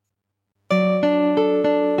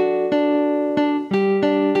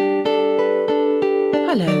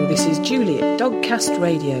Julie at Dogcast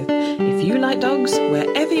Radio. If you like dogs,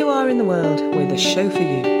 wherever you are in the world, we're the show for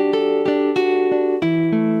you.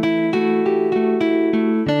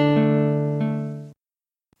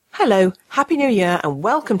 Hello, Happy New Year and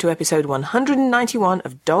welcome to episode 191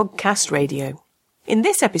 of Dogcast Radio. In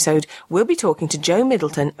this episode, we'll be talking to Jo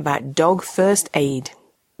Middleton about dog first aid.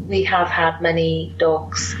 We have had many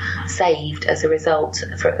dogs saved as a result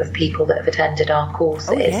of people that have attended our courses.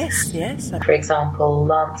 Oh, yes. For example,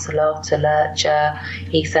 Lancelot, a lurcher,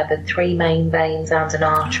 he severed 3 main veins and an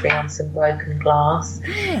artery on some broken glass.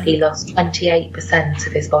 Yeah. He lost 28%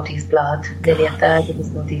 of his body's blood, nearly a third of his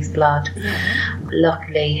body's blood. Yeah.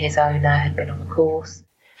 Luckily, his owner had been on a course.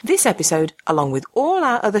 This episode, along with all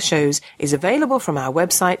our other shows, is available from our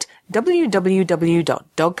website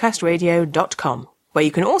www.dogcastradio.com. where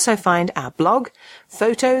you can also find our blog,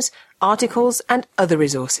 photos, articles and other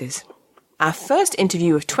resources. Our first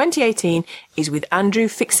interview of 2018 is with Andrew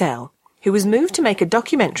Fixell, who was moved to make a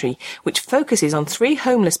documentary which focuses on 3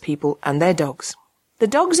 homeless people and their dogs. The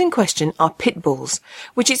dogs in question are pit bulls,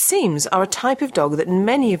 which it seems are a type of dog that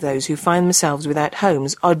many of those who find themselves without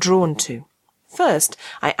homes are drawn to. First,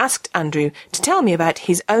 I asked Andrew to tell me about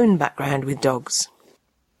his own background with dogs.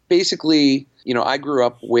 Basically, I grew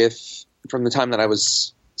up from the time that I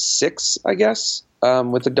was 6, I guess,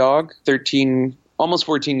 with a dog, 13, almost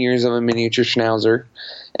 14 years of a miniature schnauzer,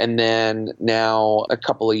 and then now a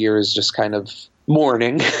couple of years just kind of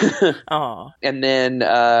mourning. Aww. And then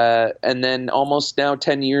almost now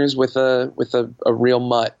 10 years with a real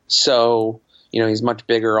mutt. So, he's much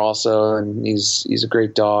bigger also, and he's a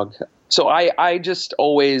great dog. So I just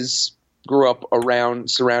always grew up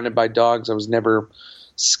surrounded by dogs. I was never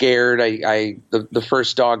scared. The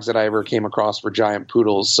first dogs that I ever came across were giant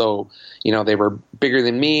poodles, so they were bigger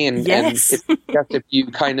than me, and yes. And if you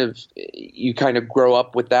kind of grow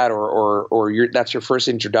up with that, or that's your first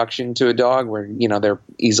introduction to a dog, where they're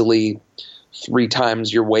easily 3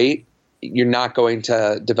 times your weight, you're not going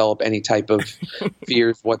to develop any type of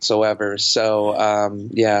fears whatsoever. So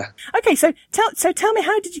yeah. Okay, so tell me,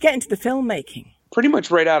 how did you get into the filmmaking? Pretty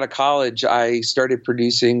much right out of college, I started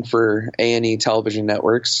producing for A&E television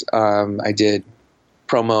networks. I did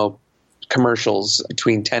promo commercials,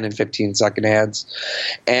 between 10 and 15-second ads.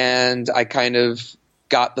 And I kind of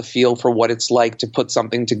got the feel for what it's like to put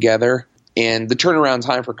something together. And the turnaround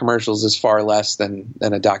time for commercials is far less than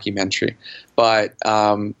a documentary. But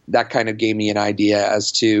that kind of gave me an idea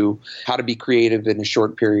as to how to be creative in a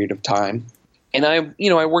short period of time. And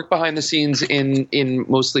I worked behind the scenes in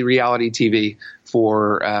mostly reality TV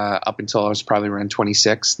for up until I was probably around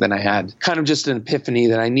 26. Then I had kind of just an epiphany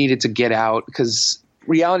that I needed to get out, because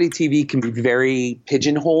reality TV can be very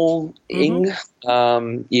pigeonholing.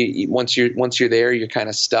 Mm-hmm. Once you're there, you're kind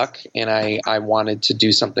of stuck. And I wanted to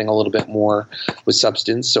do something a little bit more with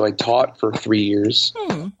substance, so I taught for 4 years,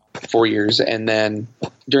 and then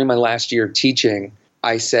during my last year of teaching,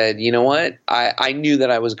 I said, you know what? I knew that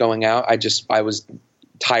I was going out. I was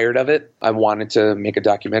tired of it. I wanted to make a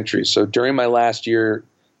documentary. So during my last year,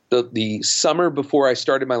 the summer before I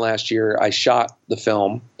started my last year, I shot the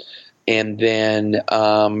film. And then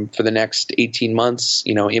for the next 18 months,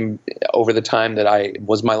 over the time that I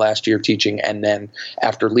was my last year of teaching, and then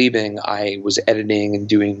after leaving, I was editing and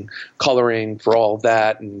doing coloring for all of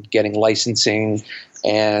that and getting licensing.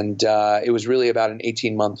 And it was really about an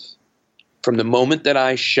 18-month from the moment that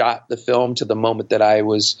I shot the film to the moment that I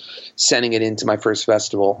was sending it into my first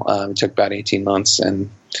festival. It took about 18 months. And,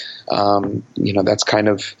 that's kind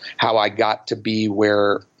of how I got to be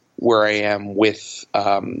where I am with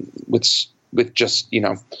just,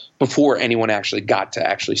 before anyone actually got to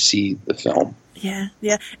actually see the film. Yeah.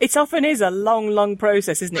 It often is a long, long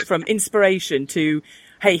process, isn't it? From inspiration to,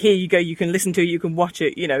 hey, here you go, you can listen to it, you can watch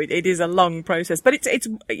it. It is a long process, but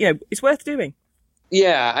it's worth doing.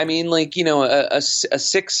 Yeah, I mean, a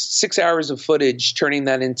 6 hours of footage, turning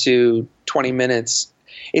that into 20 minutes,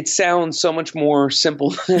 it sounds so much more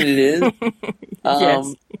simple than it is.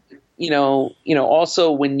 Yes.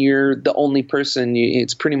 Also when you're the only person,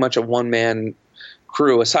 it's pretty much a one-man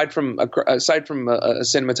crew. Aside from a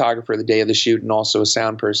cinematographer the day of the shoot, and also a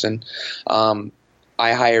sound person, I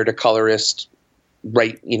hired a colorist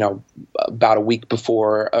about a week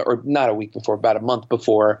before, or not a week before, about a month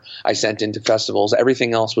before I sent into festivals.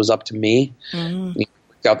 Everything else was up to me. Mm-hmm.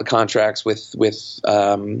 Worked out the contracts with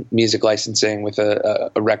music licensing with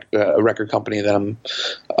a record company that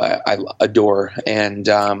I adore. And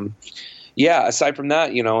aside from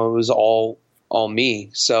that, it was all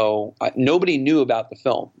me. So nobody knew about the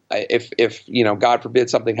film. If God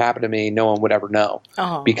forbid something happened to me, no one would ever know.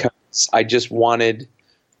 Oh. Because I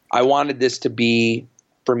wanted this to be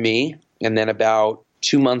for me. And then about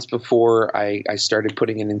 2 months before I started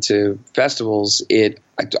putting it into festivals,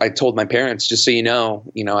 I told my parents, just so you know,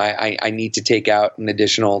 I need to take out an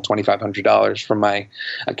additional $2,500 from my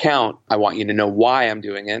account. I want you to know why I'm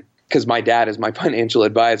doing it, because my dad is my financial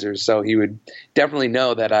advisor, so he would definitely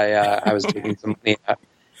know that I was taking some money out.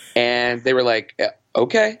 And they were like,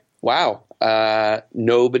 okay, wow.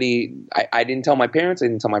 Nobody, I didn't tell my parents, I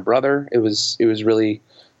didn't tell my brother. It was really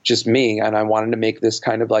just me, and I wanted to make this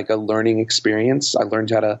kind of like a learning experience. I learned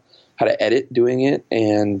how to edit doing it,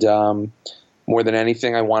 and more than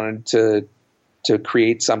anything, I wanted to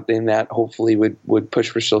create something that hopefully would push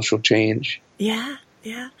for social change. Yeah.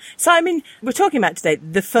 Yeah. So, I mean, we're talking about today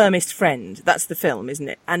The Firmest Friend. That's the film, isn't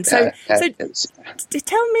it? And so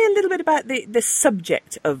tell me a little bit about the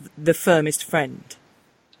subject of The Firmest Friend.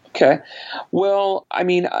 Okay. Well, I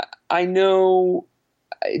mean, I know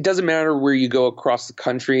it doesn't matter where you go across the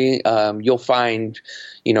country. You'll find,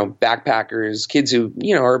 backpackers, kids who,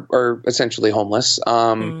 are essentially homeless,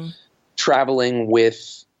 traveling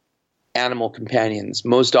with animal companions.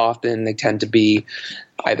 Most often they tend to be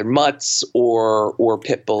either mutts or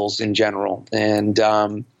pit bulls in general. And,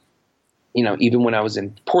 even when I was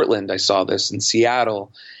in Portland, I saw this, in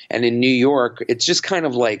Seattle, and in New York, it's just kind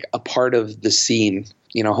of like a part of the scene.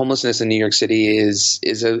 Homelessness in New York City is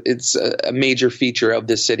a major feature of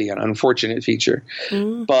this city, an unfortunate feature.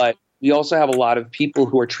 But we also have a lot of people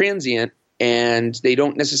who are transient, and they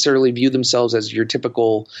don't necessarily view themselves as your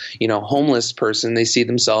typical, homeless person. They see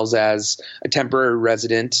themselves as a temporary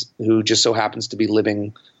resident who just so happens to be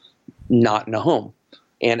living not in a home.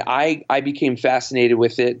 And I became fascinated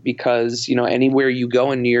with it because, anywhere you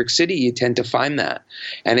go in New York City, you tend to find that.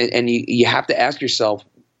 And you have to ask yourself,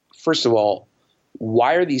 first of all,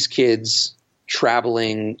 why are these kids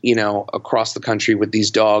traveling, across the country with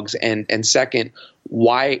these dogs? And second,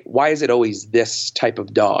 why is it always this type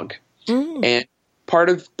of dog? And part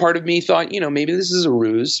of me thought, maybe this is a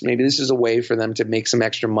ruse. Maybe this is a way for them to make some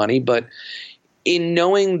extra money. But in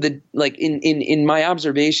knowing in my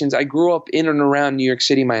observations, I grew up in and around New York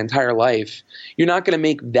City my entire life. You're not going to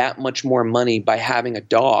make that much more money by having a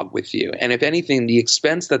dog with you. And if anything, the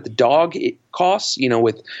expense that the dog costs,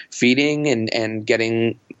 with feeding and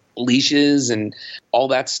getting leashes and all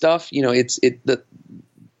that stuff,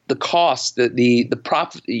 the cost, the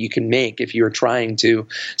profit that you can make if you're trying to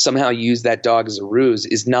somehow use that dog as a ruse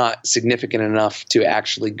is not significant enough to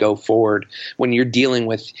actually go forward when you're dealing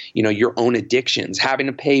with, your own addictions, having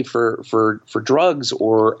to pay for drugs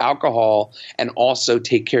or alcohol and also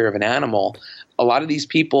take care of an animal. A lot of these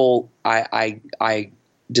people I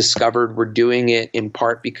discovered were doing it in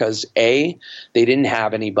part because A, they didn't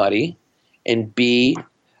have anybody, and B,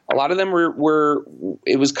 a lot of them were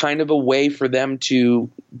it was kind of a way for them to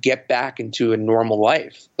get back into a normal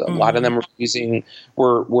life. A lot of them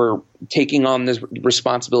were taking on this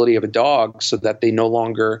responsibility of a dog so that they no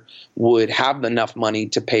longer would have enough money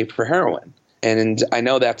to pay for heroin. And I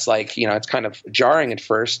know that's it's kind of jarring at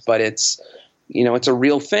first, but it's a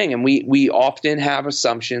real thing. And we often have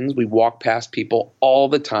assumptions. We walk past people all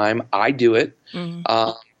the time. I do it,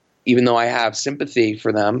 even though I have sympathy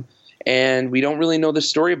for them. And we don't really know the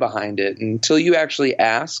story behind it until you actually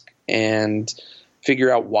ask and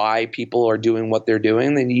figure out why people are doing what they're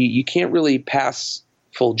doing. Then you can't really pass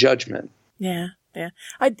full judgment. Yeah, yeah.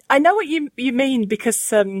 I know what you mean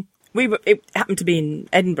because it happened to be in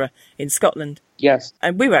Edinburgh, in Scotland. Yes.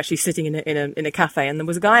 And we were actually sitting in a cafe, and there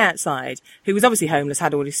was a guy outside who was obviously homeless,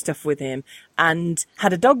 had all his stuff with him, and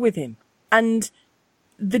had a dog with him. And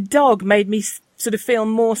the dog made me sort of feel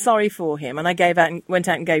more sorry for him, and I went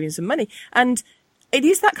out and gave him some money. And it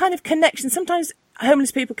is that kind of connection. Sometimes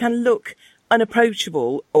homeless people can look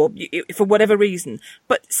unapproachable or for whatever reason,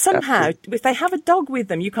 but somehow if they have a dog with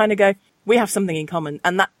them, you kind of go, we have something in common,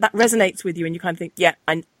 and that resonates with you, and you kind of think, yeah,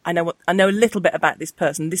 I know a little bit about this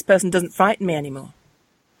person. This person doesn't frighten me anymore.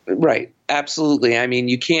 Right. Absolutely. I mean,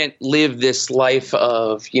 you can't live this life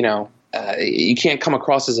of, you can't come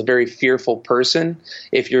across as a very fearful person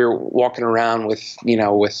if you're walking around with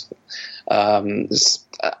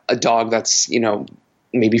a dog that's,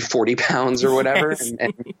 maybe 40 pounds or whatever. Yes.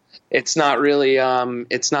 And it's not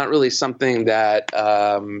really something that,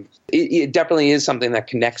 it definitely is something that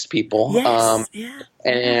connects people. Yes.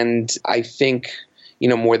 And I think,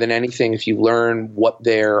 more than anything, if you learn what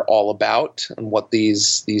they're all about and what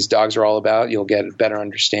these dogs are all about, you'll get a better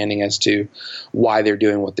understanding as to why they're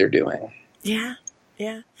doing what they're doing. Yeah.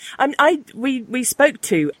 Yeah. We spoke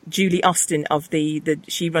to Julie Austin of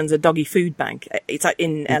she runs a doggy food bank. It's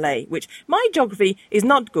in LA, which my geography is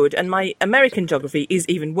not good, and my American geography is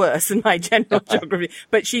even worse than my general geography.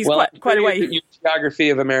 But she's quite a way. Your geography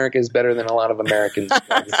of America is better than a lot of Americans.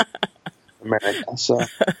 America. So,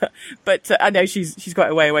 but I know she's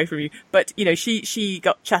quite a way away from you. But she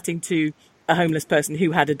got chatting to a homeless person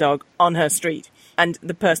who had a dog on her street, and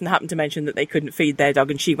the person happened to mention that they couldn't feed their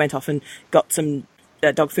dog, and she went off and got some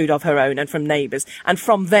dog food of her own and from neighbours. And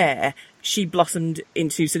from there, she blossomed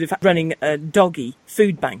into sort of running a doggy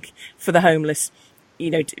food bank for the homeless,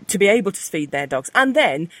 to be able to feed their dogs. And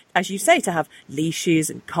then, as you say, to have leashes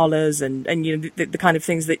and collars and the kind of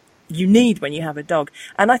things that you need when you have a dog.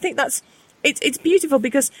 And I think it's beautiful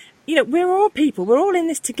because, we're all people. We're all in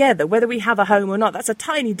this together, whether we have a home or not. That's a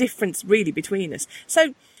tiny difference really between us.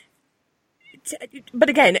 So, but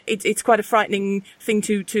again, it's quite a frightening thing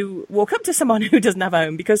to walk up to someone who doesn't have a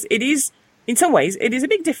home, because it is, in some ways, it is a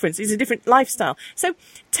big difference. It's a different lifestyle. So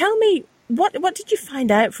tell me, what did you find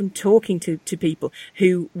out from talking to people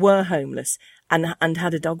who were homeless and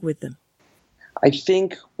had a dog with them? I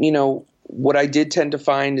think, what I did tend to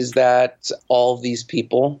find is that all of these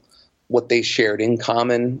people, what they shared in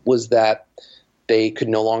common was that they could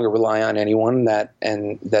no longer rely on anyone,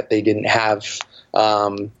 and that they didn't have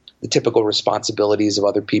the typical responsibilities of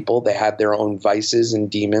other people. They had their own vices and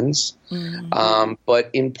demons. Mm-hmm. But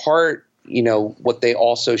in part, what they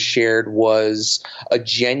also shared was a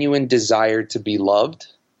genuine desire to be loved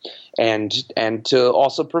and to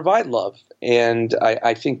also provide love. And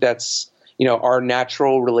I think that's, our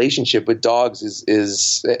natural relationship with dogs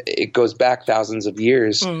is it goes back thousands of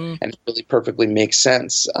years, and it really perfectly makes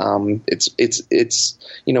sense. It's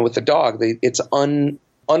with the dog, it's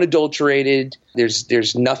unadulterated.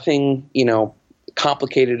 There's nothing,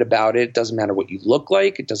 complicated about it. It doesn't matter what you look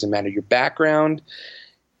like. It doesn't matter your background.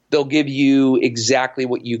 They'll give you exactly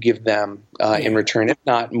what you give them in return, if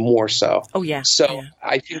not more so. Oh yeah. So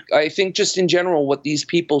yeah. I think just in general, what these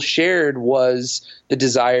people shared was the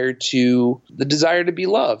desire to be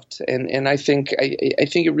loved, and I think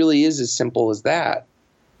it really is as simple as that.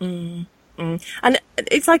 Mm. And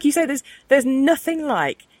it's like you say, there's nothing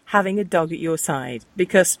like having a dog at your side,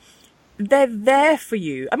 because they're there for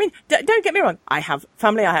you. I mean, don't get me wrong. I have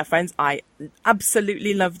family. I have friends. I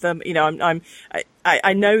absolutely love them.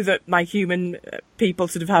 I know that my human people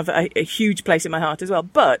sort of have a huge place in my heart as well.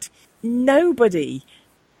 But nobody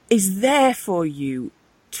is there for you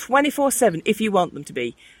 24/7 if you want them to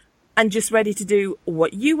be, and just ready to do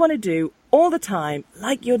what you want to do all the time,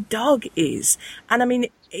 like your dog is. And I mean,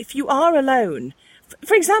 if you are alone,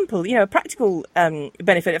 for example, a practical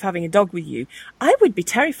benefit of having a dog with you, I would be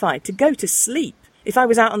terrified to go to sleep if I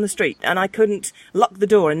was out on the street and I couldn't lock the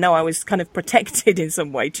door and know I was kind of protected in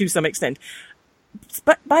some way, to some extent.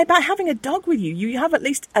 But by having a dog with you, you have at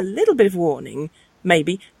least a little bit of warning,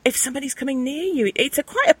 maybe, if somebody's coming near you. It's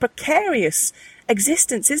quite a precarious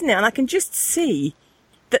existence, isn't it? And I can just see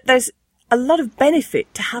that there's a lot of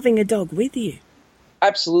benefit to having a dog with you.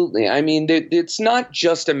 Absolutely. I mean, it's not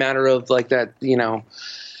just a matter of like that, they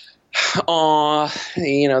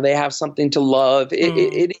have something to love.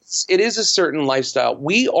 It is a certain lifestyle.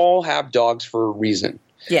 We all have dogs for a reason.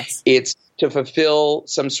 Yes. It's to fulfill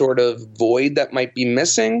some sort of void that might be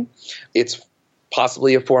missing. It's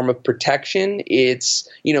possibly a form of protection. It's,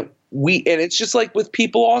 and it's just like with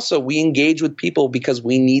people also. We engage with people because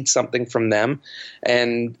we need something from them,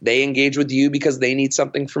 and they engage with you because they need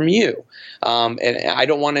something from you. And I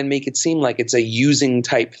don't want to make it seem like it's a using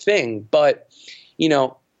type thing, but,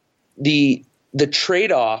 the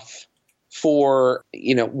trade-off for,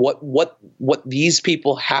 what these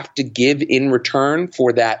people have to give in return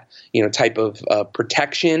for that, type of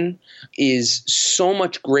protection is so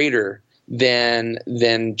much greater than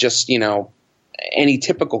just, any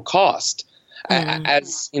typical cost.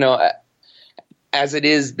 As it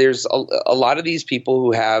is, there's a lot of these people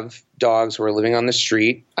who have dogs who are living on the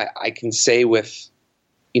street. I can say with,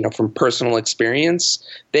 from personal experience,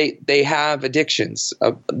 they have addictions.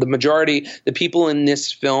 The majority, the people in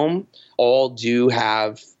this film all do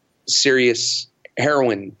have serious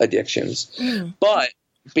heroin addictions. But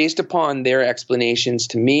based upon their explanations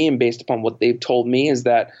to me and based upon what they've told me is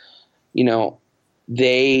that,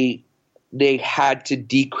 they had to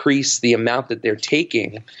decrease the amount that they're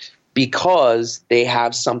taking because they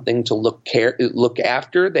have something to look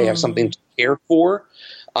after. They have something to care for,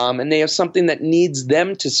 and they have something that needs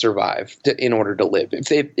them to survive in order to live.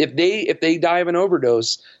 If they die of an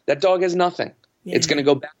overdose, that dog has nothing. Yeah. It's going to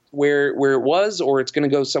go back to where it was, or it's going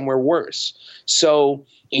to go somewhere worse. So,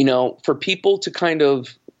 for people to kind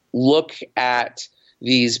of look at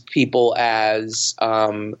these people as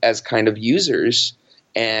kind of users.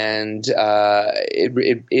 And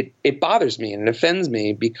it bothers me and it offends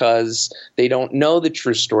me because they don't know the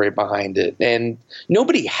true story behind it. And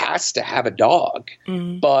nobody has to have a dog,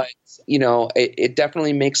 but it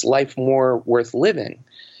definitely makes life more worth living.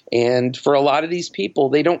 And for a lot of these people,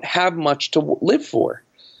 they don't have much to live for.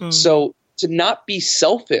 So to not be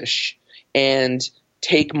selfish and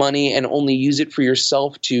take money and only use it for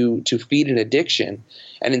yourself to feed an addiction,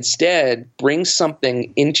 and instead bring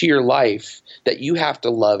something into your life that you have to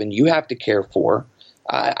love and you have to care for,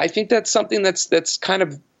 I think that's something that's kind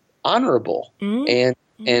of honorable.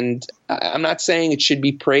 And I'm not saying it should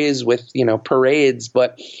be praised with, parades,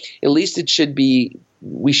 but at least it should be.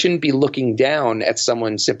 We shouldn't be looking down at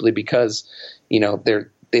someone simply because,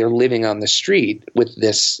 they're living on the street with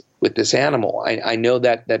this animal. I know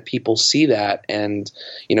that people see that and,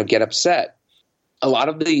 get upset. A lot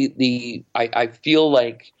of I feel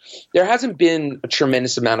like there hasn't been a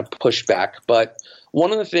tremendous amount of pushback, but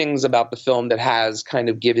one of the things about the film that has kind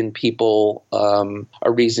of given people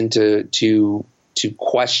a reason to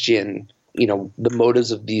question, the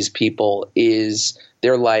motives of these people is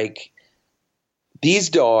they're like,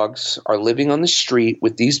 these dogs are living on the street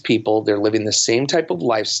with these people. They're living the same type of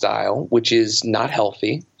lifestyle, which is not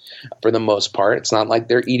healthy for the most part. It's not like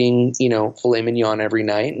they're eating, filet mignon every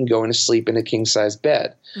night and going to sleep in a king-size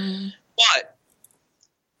bed. But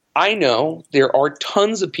I know there are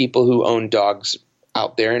tons of people who own dogs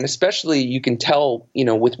out there, and especially you can tell,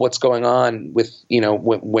 with what's going on with,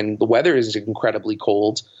 when the weather is incredibly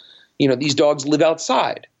cold, these dogs live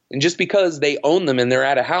outside. And just because they own them and they're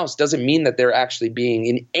at a house doesn't mean that they're actually being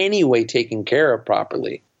in any way taken care of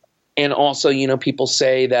properly. And also, people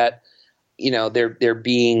say that, they're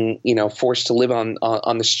being, forced to live on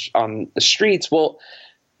the streets. Well,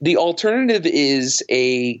 the alternative is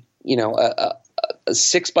a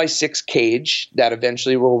 6x6 cage that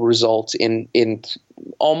eventually will result in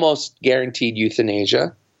almost guaranteed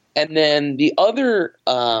euthanasia. And then the other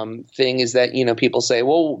thing is that, people say,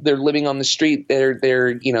 well, they're living on the street.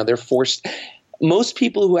 They're forced. Most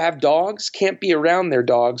people who have dogs can't be around their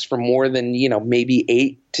dogs for more than, maybe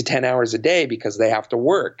 8 to 10 hours a day because they have to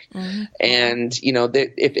work. And,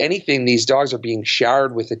 if anything, these dogs are being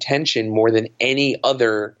showered with attention more than any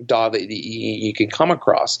other dog that you can come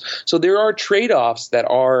across. So there are trade-offs that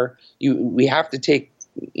we have to take,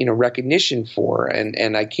 recognition for.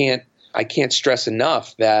 And I can't stress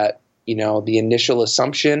enough that, the initial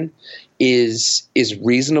assumption is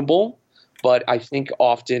reasonable, but I think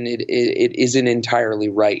often it isn't entirely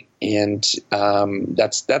right. And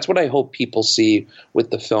that's what I hope people see with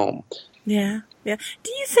the film. Yeah. Do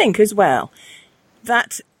you think as well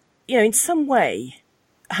that, in some way,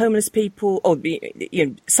 homeless people, or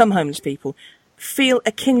some homeless people, feel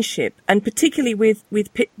a kinship, and particularly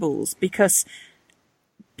with pit bulls, because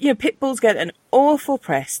pit bulls get an awful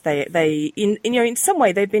press. They in some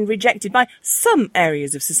way they've been rejected by some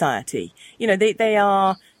areas of society. They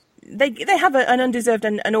have an undeserved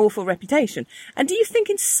and an awful reputation. And do you think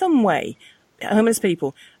in some way homeless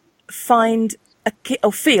people find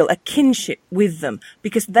or feel a kinship with them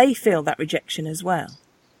because they feel that rejection as well?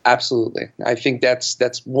 Absolutely. I think that's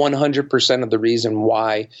 100% of the reason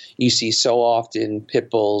why you see so often pit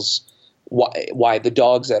bulls, why the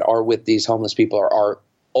dogs that are with these homeless people are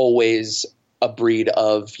always a breed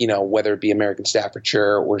of, whether it be American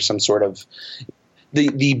Staffordshire or some sort of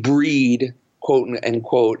the breed, quote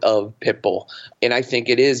unquote, of pit bull. And I think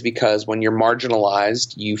it is because when you're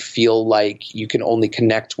marginalized, you feel like you can only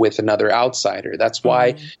connect with another outsider. That's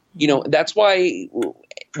why, that's why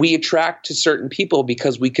we attract to certain people,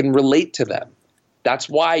 because we can relate to them. That's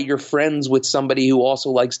why you're friends with somebody who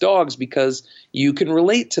also likes dogs, because you can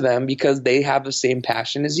relate to them because they have the same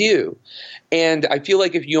passion as you. And I feel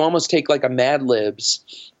like if you almost take like a Mad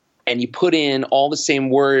Libs and you put in all the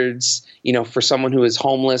same words, for someone who is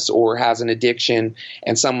homeless or has an addiction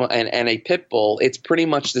and a pit bull, it's pretty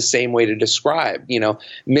much the same way to describe,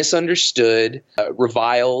 misunderstood,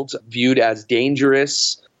 reviled, viewed as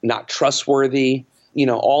dangerous, not trustworthy,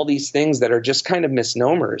 all these things that are just kind of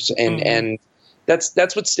misnomers. And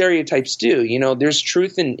that's what stereotypes do. There's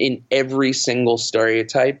truth in every single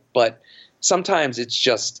stereotype, but sometimes it's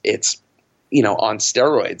on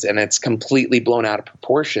steroids and it's completely blown out of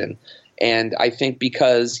proportion. And I think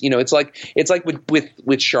because, it's like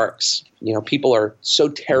with sharks, people are so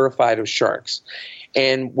terrified of sharks.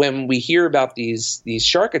 And when we hear about these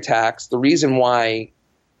shark attacks, the reason why,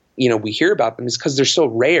 we hear about them is because they're so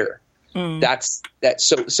rare.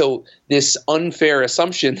 So this unfair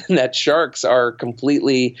assumption that sharks are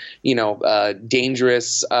completely,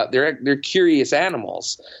 dangerous. They're curious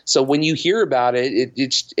animals. So when you hear about it,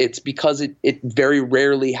 it's because it very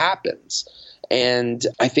rarely happens. And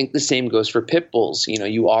I think the same goes for pit bulls.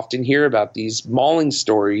 You often hear about these mauling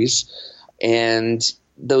stories, and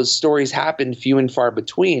those stories happen few and far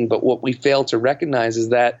between. But what we fail to recognize is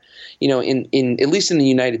that, in at least in the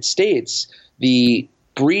United States, the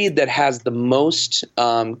breed that has the most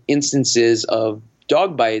instances of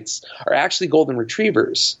dog bites are actually golden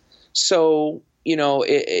retrievers. So,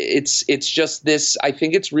 it's just this, I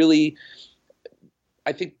think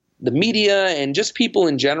the media and just people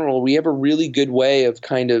in general, we have a really good way of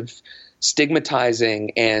kind of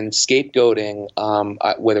stigmatizing and scapegoating,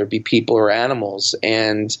 whether it be people or animals.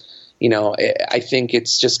 And, I think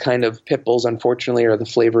it's just kind of pit bulls, unfortunately, are the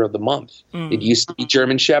flavor of the month. It used to be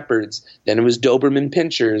German Shepherds, then it was Doberman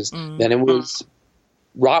Pinschers, then it was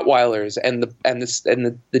Rottweilers, and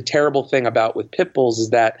the terrible thing about with pit bulls is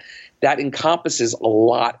that encompasses a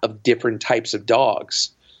lot of different types of dogs.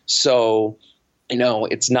 So,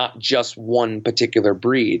 it's not just one particular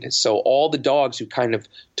breed. So all the dogs who kind of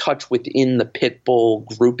touch within the pit bull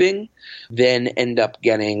grouping then end up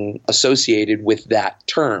getting associated with that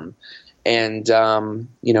term. And,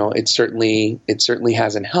 it certainly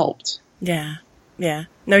hasn't helped. Yeah. Yeah.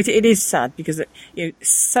 No, it is sad because,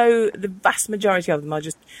 so the vast majority of them are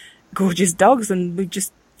just gorgeous dogs, and we've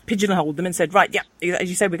just pigeonholed them and said, right, yeah, as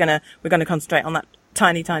you say, we're going to concentrate on that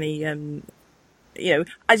tiny,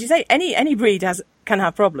 as you say, any breed can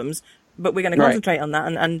have problems, but we're going to concentrate on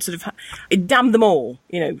that and sort of damn them all,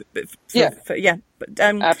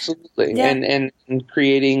 absolutely. Yeah. And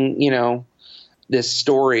creating, this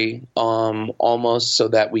story, almost so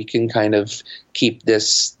that we can kind of keep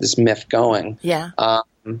this myth going. Yeah.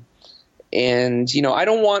 And, I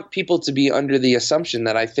don't want people to be under the assumption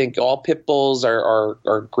that I think all pit bulls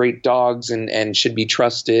are great dogs and should be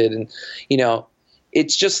trusted. And,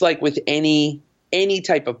 it's just like with any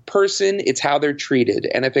type of person, it's how they're treated.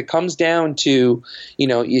 And if it comes down to,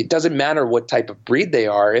 it doesn't matter what type of breed they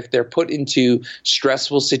are, if they're put into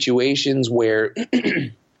stressful situations where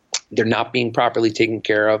they're not being properly taken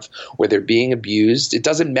care of, where they're being abused, it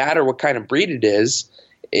doesn't matter what kind of breed it is.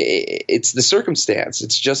 It's the circumstance.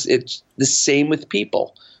 It's the same with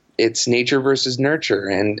people. It's nature versus nurture.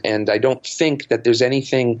 And I don't think that there's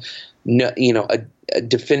anything, a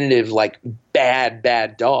definitive like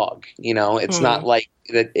bad dog. It's not like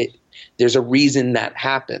that. There's a reason that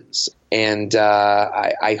happens. And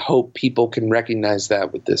I hope people can recognize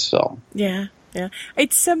that with this film. Yeah. Yeah,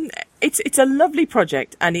 it's a lovely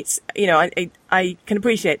project, and it's I can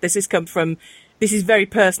appreciate this has come from. This is very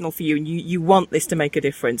personal for you, and you want this to make a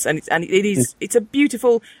difference, and it's a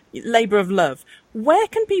beautiful labour of love. Where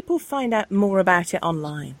can people find out more about it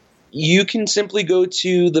online? You can simply go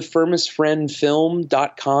to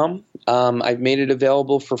thefirmestfriendfilm.com. I've made it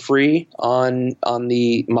available for free on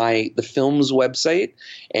the film's website,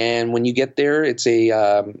 and when you get there, it's the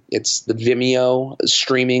Vimeo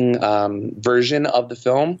streaming version of the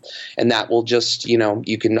film, and that will just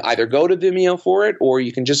you can either go to Vimeo for it, or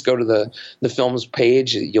you can just go to the film's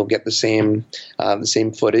page. You'll get the same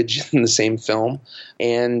footage and the same film,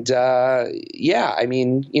 and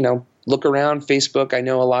look around Facebook. I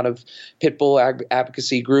know a lot of pit bull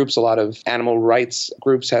advocacy groups, a lot of animal rights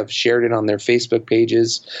groups have shared it on their Facebook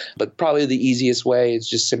pages, but probably the easiest way is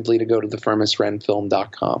just simply to go to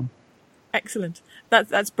thefirmestfriendfilm.com. Excellent.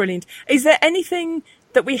 That's brilliant. Is there anything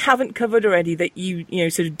that we haven't covered already that you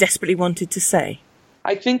sort of desperately wanted to say?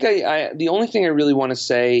 I think the only thing I really want to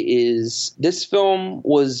say is this film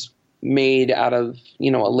was made out of, a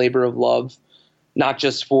labor of love, not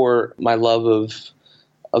just for my love of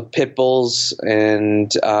pit bulls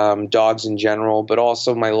and dogs in general, but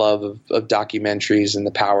also my love of documentaries and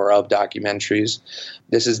the power of documentaries.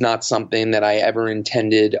 This is not something that I ever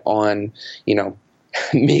intended on,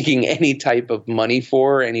 making any type of money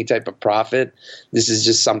for, any type of profit. This is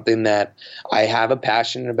just something that I have a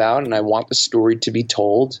passion about, and I want the story to be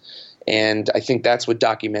told. And I think that's what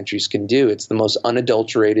documentaries can do. It's the most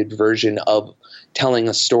unadulterated version of telling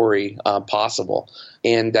a story possible.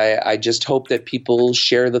 And I just hope that people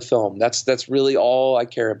share the film. That's really all I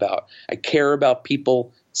care about. I care about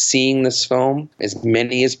people seeing this film, as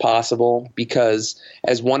many as possible, because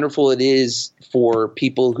as wonderful it is for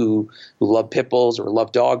people who love pit bulls or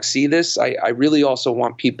love dogs see this, I really also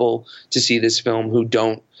want people to see this film who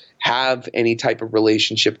don't have any type of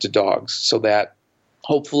relationship to dogs, so that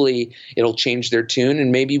hopefully it'll change their tune,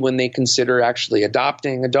 and maybe when they consider actually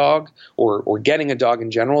adopting a dog or getting a dog in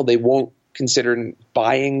general, they won't consider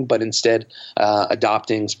buying, but instead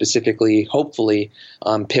adopting specifically, hopefully,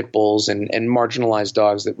 pit bulls and marginalized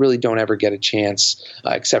dogs that really don't ever get a chance,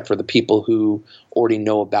 except for the people who already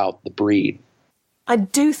know about the breed. I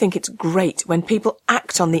do think it's great when people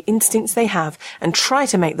act on the instincts they have and try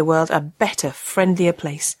to make the world a better, friendlier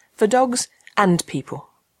place for dogs and people.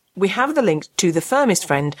 We have the link to The Firmest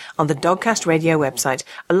Friend on the Dogcast Radio website,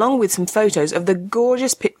 along with some photos of the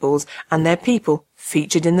gorgeous pit bulls and their people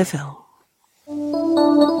featured in the film.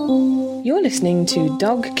 You're listening to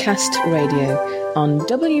Dogcast Radio on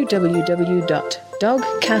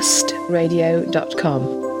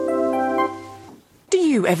www.dogcastradio.com. Do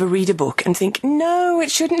you ever read a book and think, no,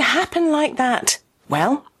 it shouldn't happen like that?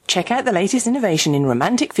 Well, check out the latest innovation in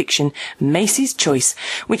romantic fiction, Macy's Choice,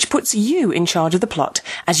 which puts you in charge of the plot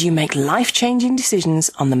as you make life-changing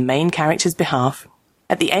decisions on the main character's behalf.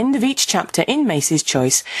 At the end of each chapter in Macy's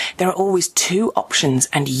Choice, there are always 2 options,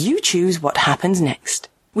 and you choose what happens next.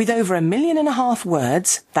 With over 1.5 million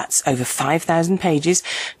words, that's over 5,000 pages,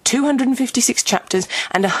 256 chapters,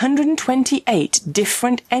 and 128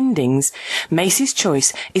 different endings, Macy's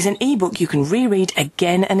Choice is an ebook you can reread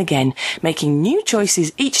again and again, making new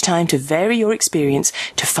choices each time to vary your experience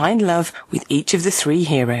to find love with each of the 3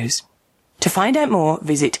 heroes. To find out more,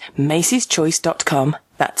 visit macyschoice.com.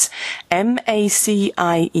 That's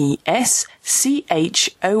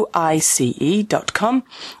MACIESCHOICE.com,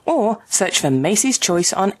 or search for Macy's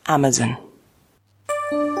Choice on Amazon.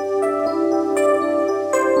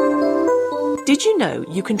 Did you know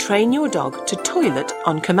you can train your dog to toilet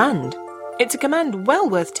on command? It's a command well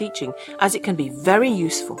worth teaching, as it can be very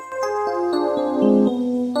useful.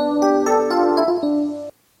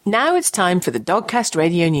 Now it's time for the Dogcast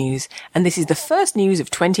Radio News, and this is the first news of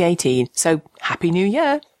 2018, so Happy New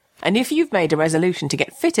Year! And if you've made a resolution to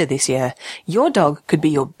get fitter this year, your dog could be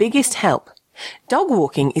your biggest help. Dog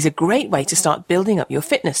walking is a great way to start building up your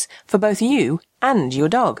fitness for both you and your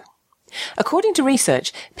dog. According to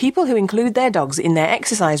research, people who include their dogs in their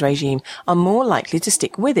exercise regime are more likely to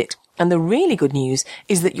stick with it, and the really good news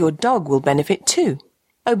is that your dog will benefit too.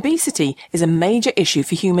 Obesity is a major issue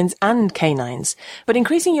for humans and canines, but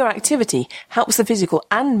increasing your activity helps the physical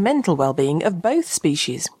and mental well-being of both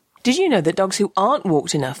species. Did you know that dogs who aren't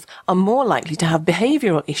walked enough are more likely to have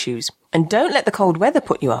behavioural issues? And don't let the cold weather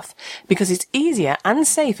put you off, because it's easier and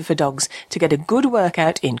safer for dogs to get a good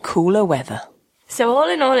workout in cooler weather. So all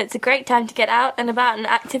in all, it's a great time to get out and about and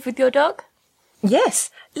active with your dog?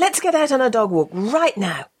 Yes, let's get out on a dog walk right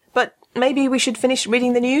now. But maybe we should finish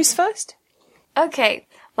reading the news first? Okay.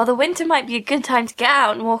 Well, the winter might be a good time to get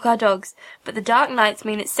out and walk our dogs, but the dark nights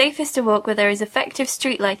mean it's safest to walk where there is effective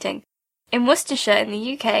street lighting. In Worcestershire, in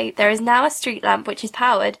the UK, there is now a street lamp which is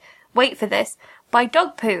powered, wait for this, by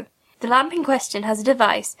dog poo. The lamp in question has a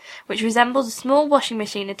device which resembles a small washing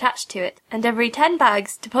machine attached to it, and every 10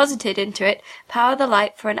 bags deposited into it power the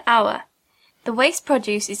light for an hour. The waste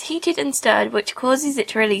produce is heated and stirred, which causes it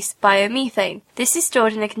to release biomethane. This is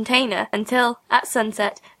stored in a container until, at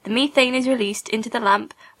sunset, the methane is released into the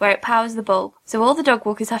lamp where it powers the bulb. So all the dog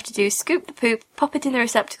walkers have to do is scoop the poop, pop it in the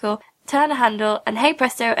receptacle, turn a handle, and hey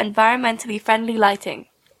presto, environmentally friendly lighting.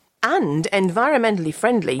 And environmentally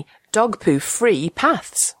friendly, dog poo-free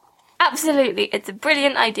paths. Absolutely, it's a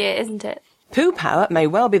brilliant idea, isn't it? Poo power may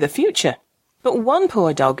well be the future. But one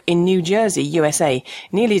poor dog in New Jersey, USA,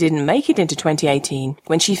 nearly didn't make it into 2018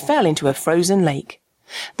 when she fell into a frozen lake.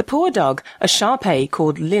 The poor dog, a Shar-Pei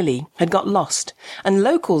called Lily, had got lost, and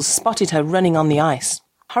locals spotted her running on the ice.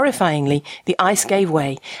 Horrifyingly, the ice gave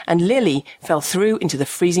way, and Lily fell through into the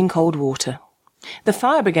freezing cold water. The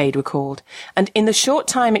fire brigade were called, and in the short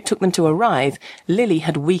time it took them to arrive, Lily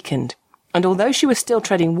had weakened, and although she was still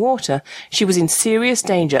treading water, she was in serious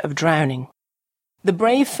danger of drowning. The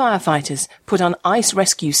brave firefighters put on ice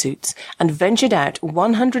rescue suits and ventured out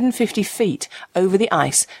 150 feet over the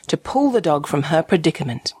ice to pull the dog from her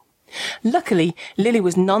predicament. Luckily, Lily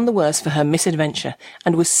was none the worse for her misadventure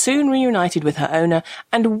and was soon reunited with her owner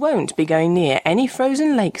and won't be going near any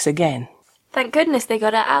frozen lakes again. Thank goodness they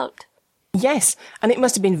got her out. Yes, and it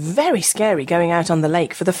must have been very scary going out on the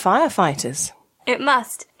lake for the firefighters. It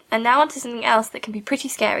must. And now on to something else that can be pretty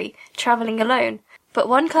scary, travelling alone. But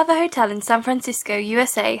one clever hotel in San Francisco,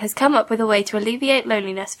 USA, has come up with a way to alleviate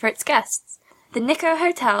loneliness for its guests. The Nico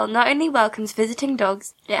Hotel not only welcomes visiting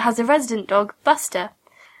dogs, it has a resident dog, Buster.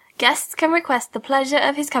 Guests can request the pleasure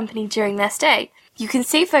of his company during their stay. You can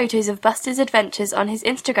see photos of Buster's adventures on his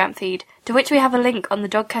Instagram feed, to which we have a link on the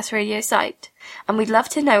Dogcast Radio site. And we'd love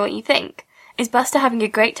to know what you think. Is Buster having a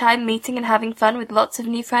great time meeting and having fun with lots of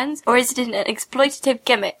new friends, or is it an exploitative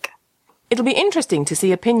gimmick? It'll be interesting to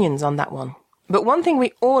see opinions on that one. But one thing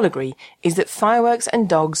we all agree is that fireworks and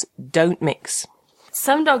dogs don't mix.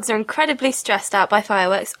 Some dogs are incredibly stressed out by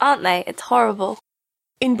fireworks, aren't they? It's horrible.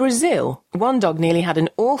 In Brazil, one dog nearly had an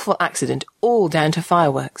awful accident all down to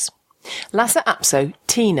fireworks. Lhasa Apso,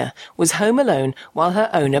 Tina, was home alone while her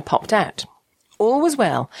owner popped out. All was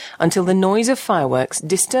well until the noise of fireworks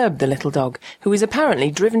disturbed the little dog, who was apparently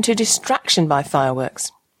driven to distraction by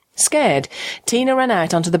fireworks. Scared, Tina ran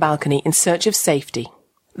out onto the balcony in search of safety.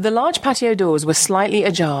 The large patio doors were slightly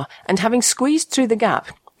ajar, and having squeezed through the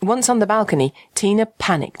gap, Once on the balcony, Tina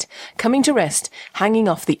panicked, coming to rest, hanging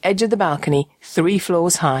off the edge of the balcony 3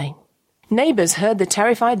 floors high. Neighbours heard the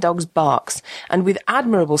terrified dog's barks, and with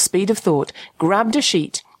admirable speed of thought, grabbed a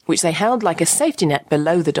sheet, which they held like a safety net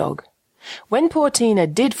below the dog. When poor Tina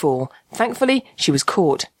did fall, thankfully she was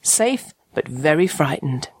caught, safe but very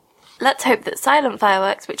frightened. Let's hope that silent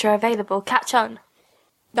fireworks, which are available, catch on.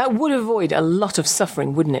 That would avoid a lot of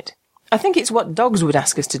suffering, wouldn't it? I think it's what dogs would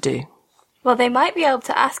ask us to do. Well, they might be able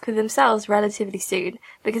to ask for themselves relatively soon,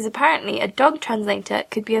 because apparently a dog translator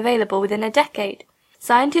could be available within a decade.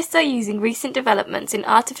 Scientists are using recent developments in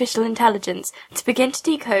artificial intelligence to begin to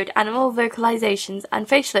decode animal vocalizations and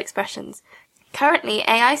facial expressions. Currently,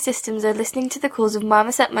 AI systems are listening to the calls of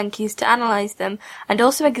marmoset monkeys to analyze them, and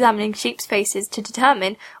also examining sheep's faces to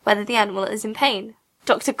determine whether the animal is in pain.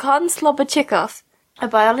 Dr. Kon Slobodchikov, a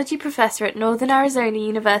biology professor at Northern Arizona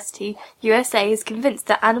University, USA, is convinced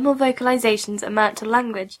that animal vocalizations amount to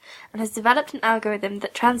language, and has developed an algorithm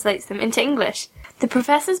that translates them into English. The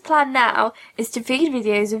professor's plan now is to feed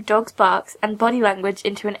videos of dogs' barks and body language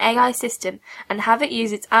into an AI system, and have it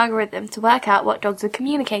use its algorithm to work out what dogs are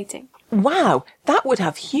communicating. Wow, that would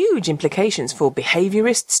have huge implications for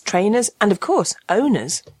behaviourists, trainers, and of course,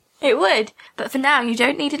 owners. It would, but for now you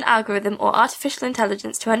don't need an algorithm or artificial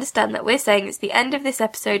intelligence to understand that we're saying it's the end of this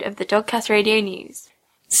episode of the Dogcast Radio News.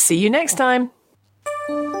 See you next time.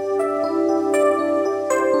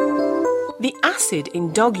 The acid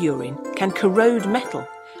in dog urine can corrode metal,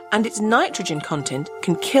 and its nitrogen content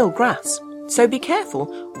can kill grass. So be careful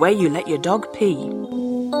where you let your dog pee.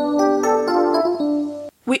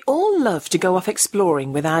 We all love to go off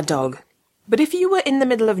exploring with our dog. But if you were in the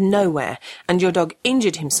middle of nowhere and your dog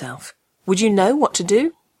injured himself, would you know what to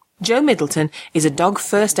do? Jo Middleton is a dog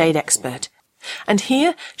first aid expert, and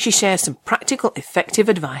here she shares some practical, effective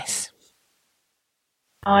advice.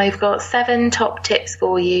 I've got 7 top tips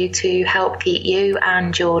for you to help keep you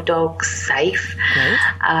and your dogs safe.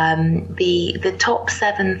 The top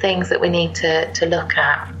 7 things that we need to look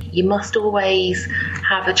at. You must always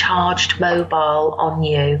have a charged mobile on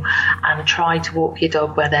you and try to walk your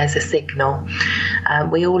dog where there's a signal.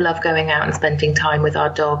 We all love going out and spending time with our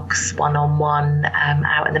dogs one-on-one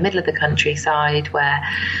out in the middle of the countryside where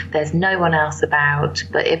there's no one else about.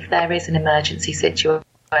 But if there is an emergency situation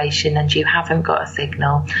and you haven't got a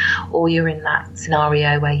signal, or you're in that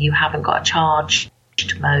scenario where you haven't got a charged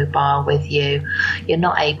mobile with you, you're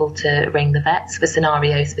not able to ring the vets for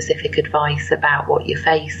scenario specific advice about what you're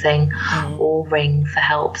facing, or ring for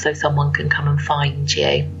help so someone can come and find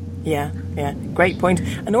you. Yeah, great point.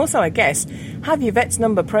 And also, I guess, have your vet's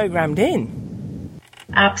number programmed in.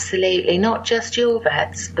 Absolutely, not just your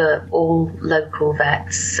vets, but all local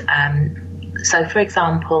vets. So, for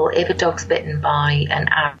example, if a dog's bitten by an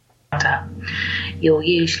adder, you'll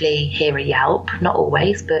usually hear a yelp, not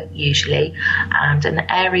always, but usually, and an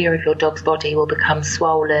area of your dog's body will become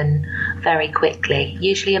swollen very quickly,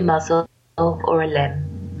 usually a muzzle or a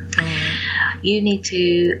limb. You need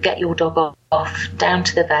to get your dog off down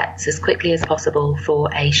to the vets as quickly as possible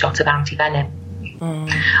for a shot of antivenom.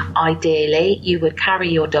 Ideally, you would carry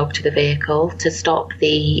your dog to the vehicle to stop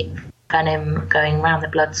the venom going around the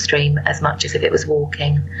bloodstream as much as if it was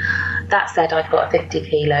walking. That said, I've got a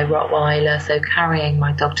 50-kilo Rottweiler, so carrying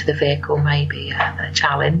my dog to the vehicle may be a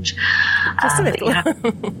challenge. Just a little.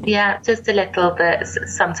 Yeah, just a little, but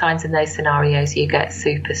sometimes in those scenarios you get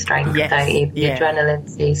super strength, don't you? The adrenaline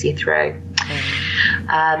sees you through.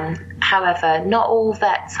 However, not all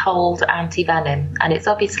vets hold anti-venom, and it's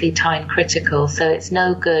obviously time critical, so it's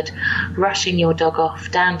no good rushing your dog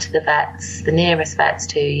off down to the vets, the nearest vets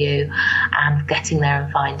to you, and getting there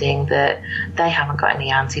and finding that they haven't got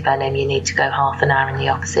any anti-venom. You need to go half an hour in the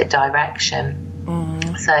opposite direction.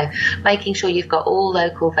 So making sure you've got all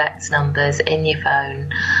local vets' numbers in your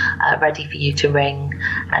phone ready for you to ring,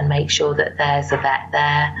 and make sure that there's a vet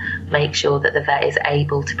there. Make sure that the vet is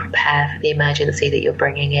able to prepare for the emergency that you're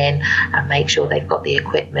bringing in, and make sure they've got the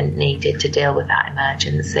equipment needed to deal with that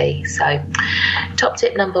emergency. So top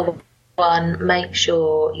tip number 1, make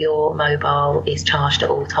sure your mobile is charged at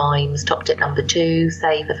all times. Top tip number 2,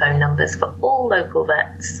 save the phone numbers for all local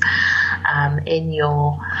vets in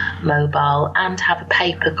your mobile, and have a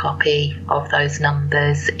paper copy of those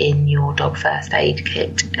numbers in your dog first aid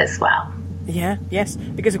kit as well. Yes,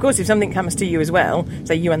 because of course if something comes to you as well,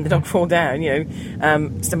 say you and the dog fall down,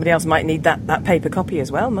 somebody else might need that paper copy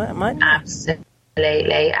as well, mightn't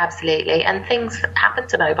they? Absolutely, and things happen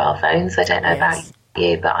to mobile phones. I don't know about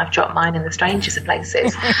you, but I've dropped mine in the strangest of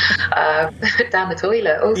places, down the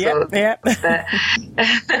toilet, all sorts. Yeah. But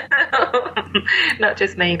not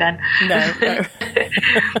just me then. No.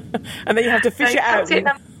 And then you have to fish it out and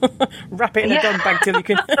wrap it in a dog bag till you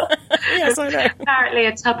can. Yes, I know. Apparently,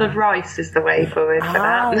 a tub of rice is the way forward for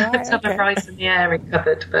that. Right, a tub of rice in the airing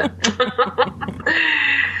cupboard, but.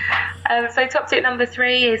 So top tip number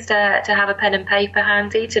 3 is to have a pen and paper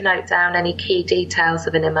handy to note down any key details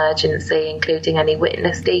of an emergency, including any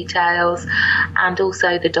witness details and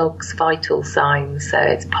also the dog's vital signs, so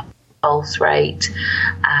its pulse rate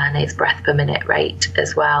and its breath per minute rate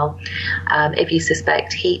as well. If you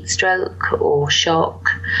suspect heat stroke or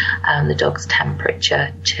shock, the dog's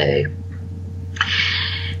temperature too.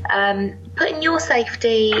 Putting your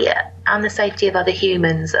safety and the safety of other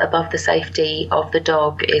humans above the safety of the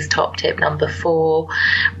dog is top tip number 4.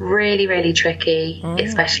 Really, really tricky,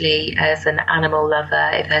 especially as an animal lover.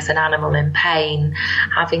 If there's an animal in pain,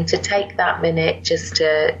 having to take that minute just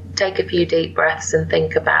to take a few deep breaths and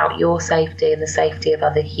think about your safety and the safety of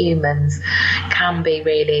other humans can be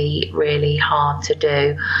really, really hard to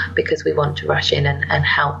do because we want to rush in and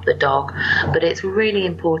help the dog. But it's really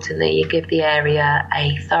important that you give the area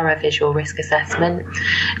a thorough visual risk assessment,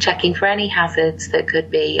 checking for any hazards that could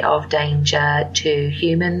be of danger to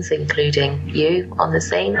humans, including you on the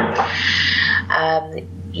scene.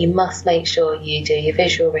 You must make sure you do your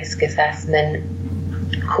visual risk assessment,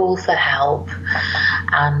 call for help,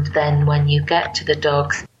 and then when you get to the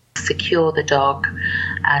dog, secure the dog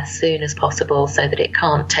as soon as possible so that it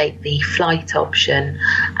can't take the flight option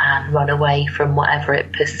and run away from whatever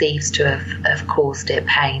it perceives to have caused it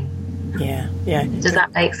pain. Yeah. Does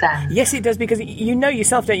that make sense? Yes, it does, because you know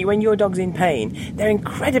yourself, don't you, when your dog's in pain, they're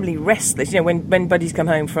incredibly restless. You know, when Buddy's come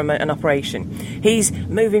home from an operation, he's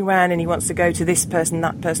moving around and he wants to go to this person,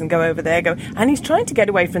 that person, go over there, and he's trying to get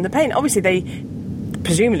away from the pain. Obviously, they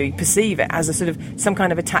presumably perceive it as a sort of some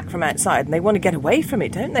kind of attack from outside, and they want to get away from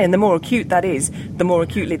it, don't they? And the more acute that is, the more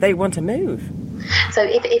acutely they want to move. So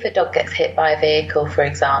if a dog gets hit by a vehicle, for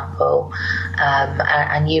example,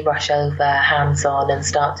 and you rush over hands on and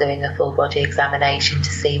start doing a full body examination to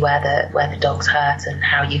see where the dog's hurt and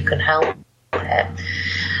how you can help it,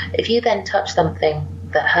 if you then touch something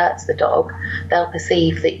that hurts the dog, they'll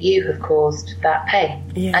perceive that you have caused that pain.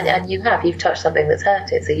 Yeah. And you've touched something that's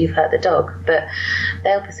hurt it, so you've hurt the dog, but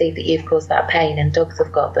they'll perceive that you've caused that pain, and dogs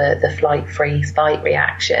have got the flight, freeze, fight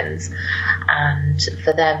reactions, and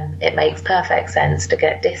for them it makes perfect sense to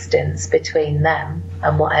get distance between them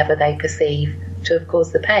and whatever they perceive to have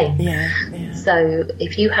caused the pain. Yeah. So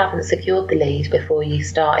if you haven't secured the lead before you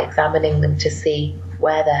start examining them to see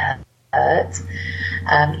where they're hurt,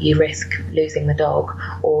 you risk losing the dog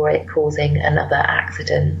or it causing another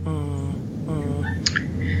accident.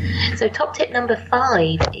 So top tip number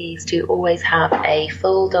 5 is to always have a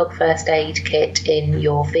full dog first aid kit in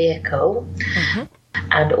your vehicle.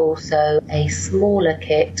 And also a smaller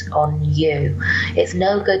kit on you. It's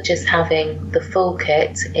no good just having the full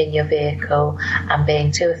kit in your vehicle and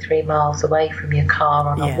being 2 or 3 miles away from your car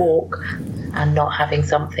on a walk and not having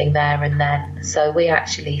something there and then. So we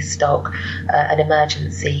actually stock an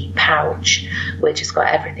emergency pouch which has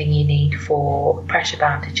got everything you need for pressure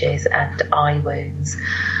bandages and eye wounds,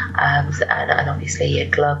 and obviously your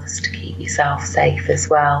gloves to keep yourself safe as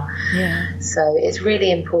well. So it's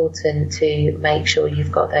really important to make sure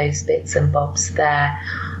you've got those bits and bobs there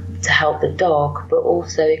to help the dog, but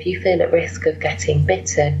also if you feel at risk of getting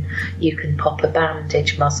bitten, you can pop a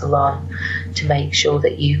bandage muzzle on to make sure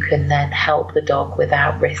that you can then help the dog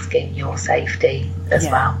without risking your safety as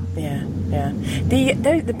well.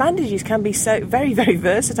 The bandages can be so very, very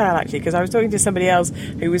versatile, actually, because I was talking to somebody else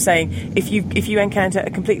who was saying if you encounter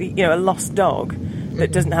a completely, a lost dog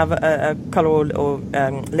that doesn't have a collar or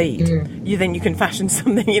lead, you can fashion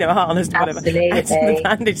something, a harness or whatever, out of the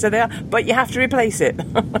bandage. So they are, but you have to replace it.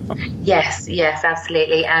 Yes,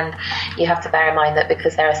 absolutely. And you have to bear in mind that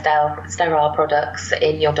because there are sterile products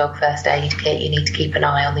in your dog first aid kit, you need to keep an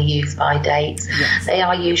eye on the use-by dates. They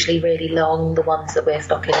are usually really long. The ones that we're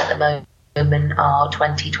stocking at the moment are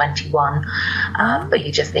 2021, but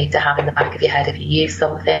you just need to have in the back of your head, if you use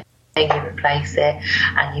something, you replace it,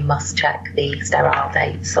 and you must check the sterile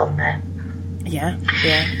dates on there.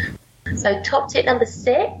 So top tip number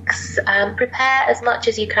 6, prepare as much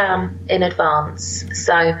as you can in advance.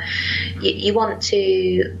 So you want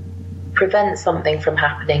to prevent something from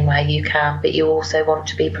happening where you can, but you also want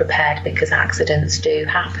to be prepared because accidents do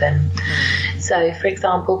happen. So, for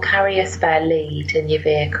example, carry a spare lead in your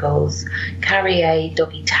vehicles, carry a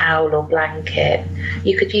doggy towel or blanket.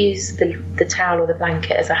 You could use the towel or the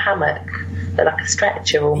blanket as a hammock, like a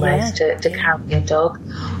stretcher almost, to carry your dog,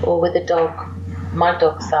 or with a dog my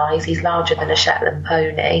dog's size, he's larger than a Shetland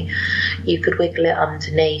pony, you could wiggle it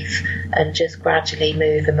underneath and just gradually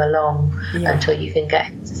move him along until you can get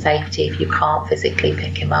him to safety if you can't physically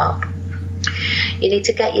pick him up. You need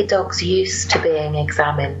to get your dogs used to being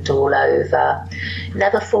examined all over.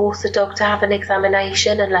 Never force a dog to have an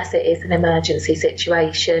examination unless it is an emergency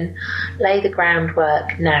situation. Lay the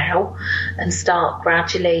groundwork now and start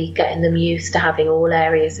gradually getting them used to having all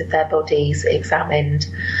areas of their bodies examined.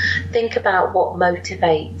 Think about what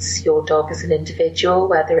motivates your dog as an individual,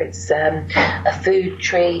 whether it's a food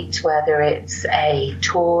treat, whether it's a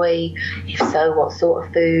toy. If so, what sort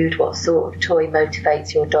of food, what sort of toy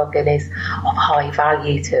motivates your dog and is of high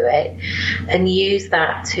value to it, and use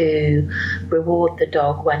that to reward the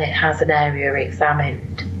dog when it has an area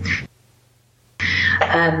examined.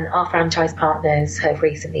 Our franchise partners have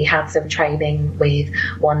recently had some training with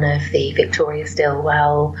one of the Victoria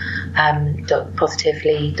Stilwell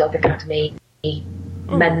Positively Dog Academy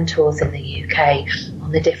mentors in the UK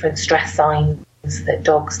on the different stress signs that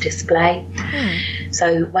dogs display.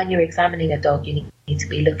 So when you're examining a dog, you need to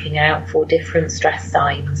be looking out for different stress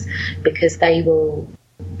signs, because they will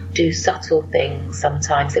do subtle things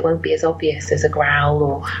sometimes. It won't be as obvious as a growl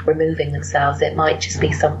or removing themselves. It might just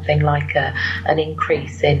be something like an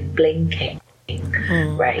increase in blinking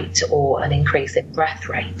rate, or an increase in breath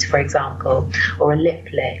rate, for example, or a lip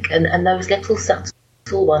lick, and those little subtle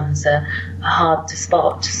ones are hard to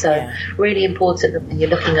spot. So really important that when you're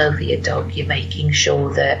looking over your dog, you're making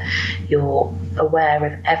sure that you're aware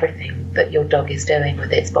of everything that your dog is doing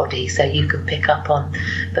with its body, so you can pick up on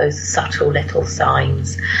those subtle little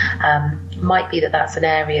signs. Might be that that's an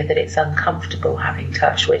area that it's uncomfortable having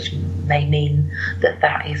touched, which may mean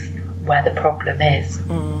that is where the problem is.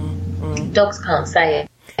 Dogs can't say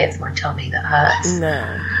it's my tummy that hurts.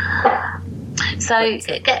 No. So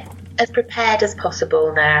get as prepared as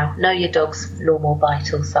possible now. Know your dog's normal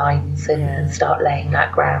vital signs and start laying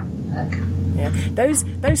that groundwork. Yeah, those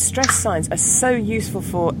stress signs are so useful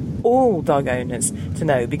for all dog owners to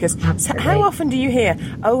know, because how often do you hear,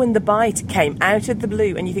 and the bite came out of the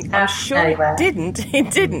blue, and you think, I'm sure it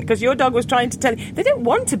didn't, because your dog was trying to tell you. They don't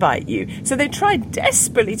want to bite you, so they tried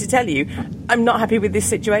desperately to tell you, I'm not happy with this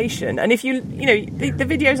situation. And if you the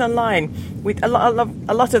videos online with a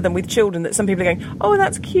lot of them with children, that some people are going, oh,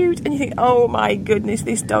 that's cute, and you think, oh my goodness,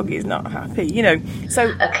 this dog is not happy,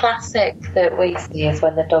 So a classic that we see is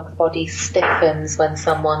when the dog's body stiffens when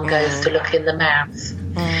someone goes to look in the mouth.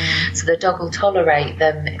 So the dog will tolerate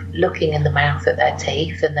them looking in the mouth at their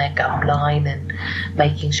teeth and their gum line and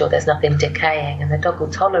making sure there's nothing decaying, and the dog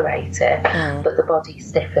will tolerate it, but the body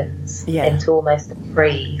stiffens into almost a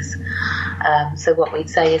freeze. So what we'd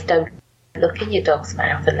say is, don't look in your dog's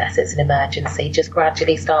mouth unless it's an emergency. Just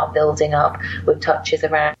gradually start building up with touches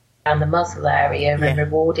around the muzzle area and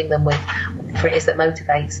rewarding them with whatever it is that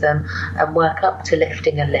motivates them, and work up to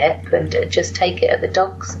lifting a lip, and just take it at the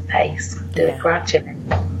dog's pace. Do it gradually.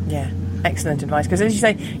 Yeah, excellent advice. Because as you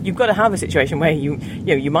say, you've got to have a situation where you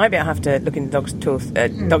might be able to have to look in the dog's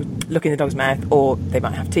look in the dog's mouth, or they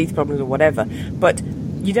might have teeth problems or whatever. But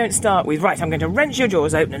you don't start with, right, I'm going to wrench your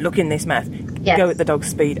jaws open and look in this mouth. Yes. Go at the dog's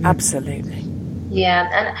speed. Absolutely. Yeah,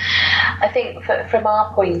 and I think from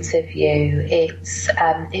our point of view, it's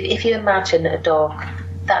if you imagine a dog,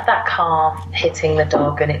 that calf hitting the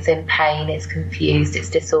dog, and it's in pain, it's confused, it's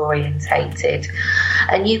disorientated,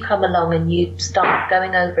 and you come along and you start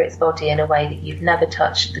going over its body in a way that you've never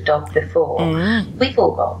touched the dog before. We've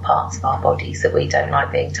all got parts of our bodies that we don't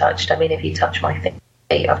like being touched. I mean, if you touch my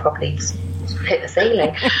feet, I'll probably hit the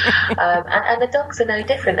ceiling. And the dogs are no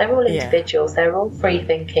different. They're all individuals. They're all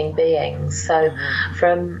free-thinking beings. So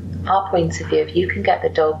from our point of view, if you can get the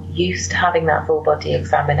dog used to having that full body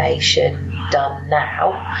examination done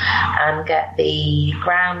now and get the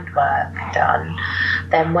groundwork done,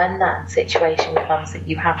 then when that situation comes that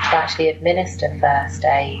you have to actually administer first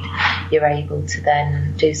aid, you're able to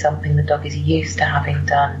then do something the dog is used to having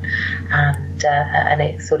done, and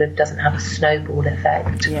it sort of doesn't have a snowball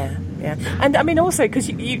effect. Yeah. And I mean, also, because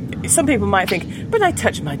some people might think, but I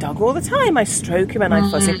touch my dog all the time. I stroke him and I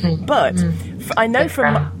fuss him. But I know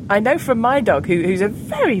from my dog, who's a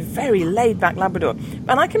very, very laid back Labrador,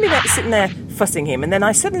 and I can be sitting there fussing him, and then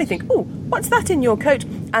I suddenly think, oh, what's that in your coat?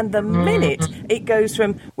 And the minute it goes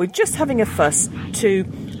from we're just having a fuss to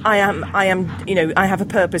I am, I have a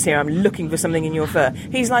purpose here. I'm looking for something in your fur.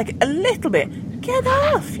 He's like a little bit, get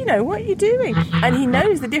off. What are you doing? And he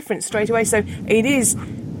knows the difference straight away. So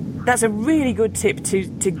that's a really good tip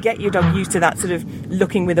to get your dog used to that sort of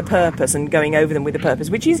looking with a purpose and going over them with a purpose,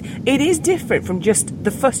 it is different from just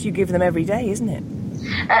the fuss you give them every day, isn't it?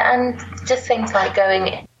 And just things like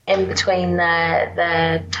going in between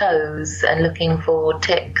their toes and looking for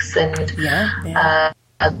ticks and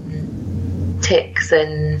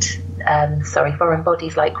foreign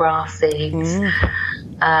bodies like grass seeds.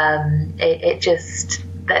 It just,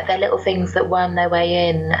 they're little things that worm their way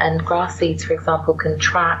in, and grass seeds, for example, can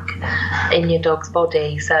track in your dog's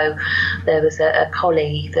body. So there was a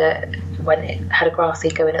collie that, when it had a grass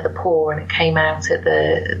seed going at the paw and it came out at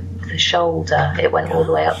the shoulder, it went all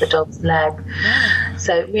the way up the dog's leg.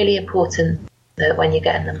 So really important that when you're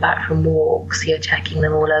getting them back from walks, you're checking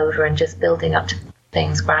them all over and just building up to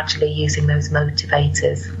things gradually using those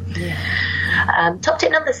motivators. Top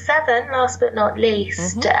tip number 7, last but not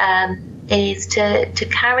least, is to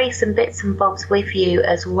carry some bits and bobs with you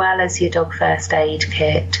as well as your dog first aid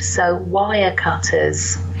kit. So wire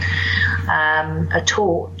cutters, a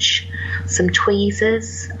torch, some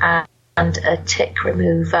tweezers, and a tick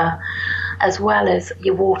remover, as well as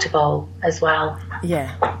your water bowl as well.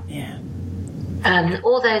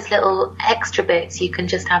 All those little extra bits you can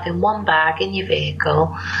just have in one bag in your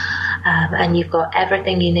vehicle, and you've got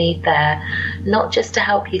everything you need there, not just to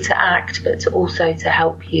help you to act, but also to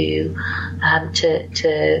help you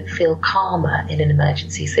to feel calmer in an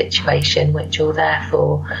emergency situation, which will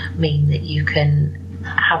therefore mean that you can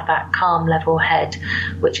have that calm, level head,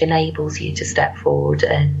 which enables you to step forward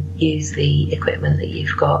and use the equipment that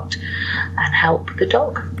you've got and help the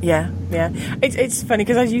dog. It's funny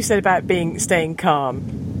because, as you said about staying calm,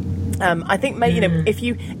 I think if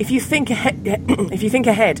you think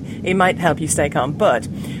ahead, it might help you stay calm. But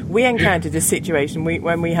we encountered a situation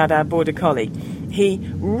when we had our border collie. He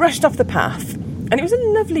rushed off the path, and it was a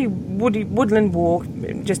lovely woodland walk,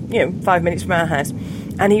 just 5 minutes from our house.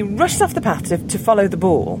 And he rushed off the path to follow the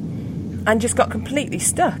ball, and just got completely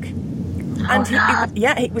stuck. And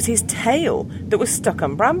it was his tail that was stuck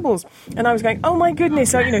on brambles. And I was going, oh my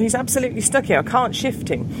goodness, he's absolutely stuck here. I can't shift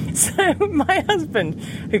him. So my husband,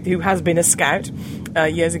 who has been a scout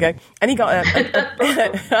years ago, and he got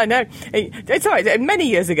I know, it's all right, many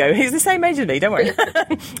years ago. He's the same age as me, don't worry.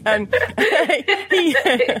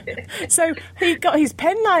 So he got his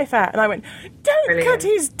penknife out, and I went, don't cut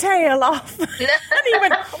his tail off. And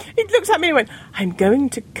he looked at me and went, I'm going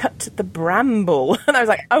to cut the bramble. And I was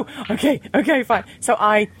like, oh, okay, fine. So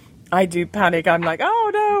I do panic. I'm like,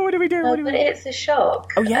 oh no, what do we do? But it's a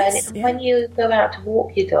shock. Oh yes. And when you go out to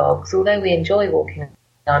walk your dogs, although we enjoy walking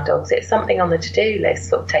our dogs, it's something on the to-do list.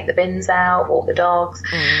 Sort of take the bins out, walk the dogs,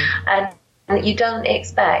 and you don't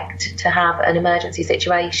expect to have an emergency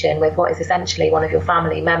situation with what is essentially one of your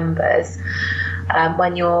family members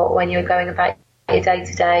when you're going about your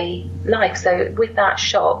day-to-day life. So with that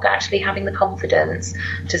shock, actually having the confidence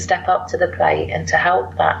to step up to the plate and to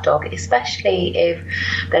help that dog, especially if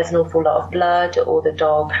there's an awful lot of blood or the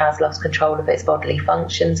dog has lost control of its bodily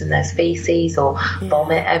functions and there's feces or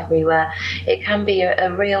vomit everywhere, it can be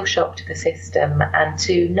a real shock to the system. And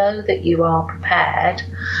to know that you are prepared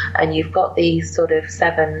and you've got these sort of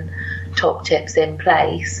 7 top tips in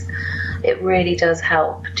place, it really does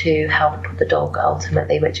help to help the dog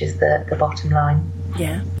ultimately, which is the bottom line.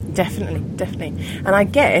 Yeah, definitely. And I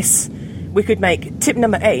guess we could make tip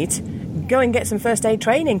number 8, go and get some first aid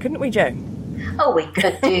training, couldn't we, Jo? Oh, we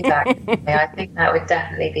could do that. I think that would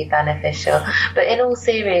definitely be beneficial. But in all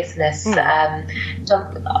seriousness, we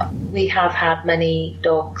have had many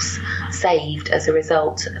dogs saved as a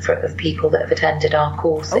result of people that have attended our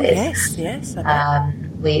courses. Oh, yes.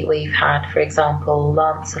 We've had, for example,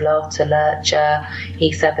 Lancelot, a lurcher.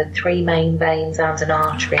 He severed 3 main veins and an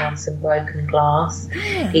artery on some broken glass.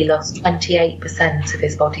 Yeah. He lost 28% of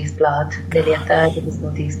his body's blood, nearly a third of his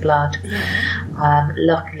body's blood. Yeah.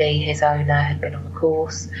 Luckily, his owner had been on the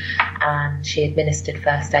course and she administered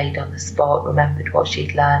first aid on the spot, remembered what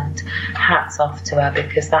she'd learned. Hats off to her,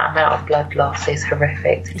 because that amount of blood loss is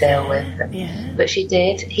horrific to deal with. Yeah. But she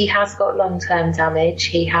did. He has got long-term damage.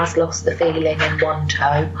 He has lost the feeling in one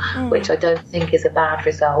toe, which I don't think is a bad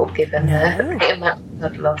result given the amount of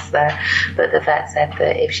blood loss there. But the vet said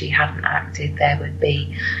that if she hadn't acted, there would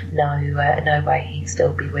be no way he'd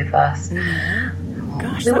still be with us.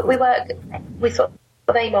 Gosh, we sort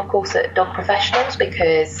of aim our course at dog professionals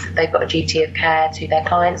because they've got a duty of care to their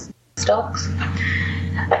clients' dogs.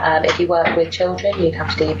 If you work with children, you'd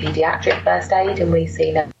have to do your paediatric first aid, and we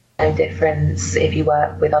see no difference if you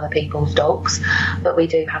work with other people's dogs. But we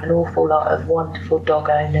do have an awful lot of wonderful dog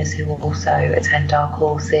owners who will also attend our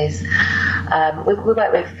courses. We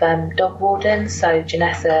work with dog wardens, so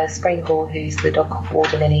Janessa Springhall, who's the dog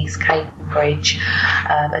warden in East Cambridge,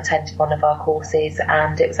 attended one of our courses,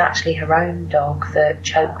 and it was actually her own dog that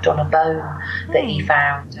choked on a bone that he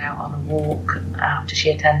found out on a walk after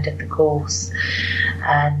she attended the course.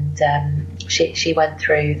 And she went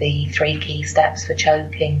through the 3 key steps for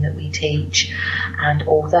choking that we teach, and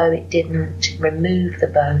although it didn't remove the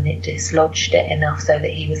bone, it dislodged it enough so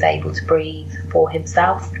that he was able to breathe for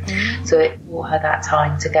himself. So it brought her that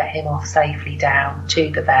time to get him off safely down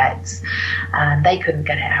to the vets, and they couldn't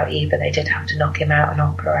get it out either. They did have to knock him out and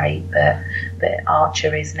operate, but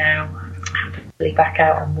Archer is now happily back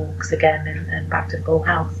out on walks again and back to full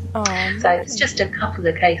health. Oh, so it's just a couple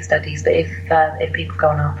of case studies, but if people go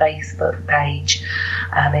on our Facebook page,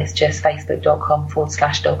 it's just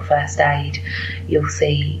facebook.com/dog first aid, you'll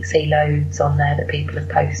see loads on there that people have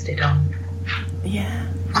posted on. Yeah.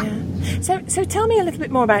 So tell me a little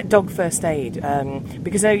bit more about dog first aid,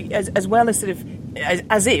 because as well as sort of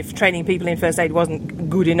as if training people in first aid wasn't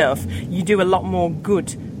good enough, you do a lot more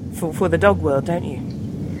good for the dog world, don't you?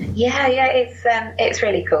 Yeah, it's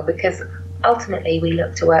really cool, because ultimately we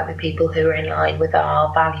look to work with people who are in line with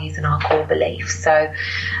our values and our core beliefs. So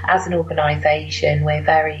as an organisation, we're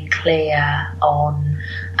very clear on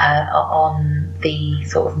the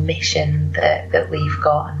sort of mission that we've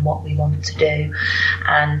got and what we want to do,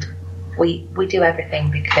 and we do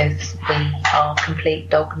everything because we are complete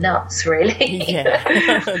dog nuts, really. Yeah,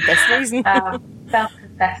 best reason.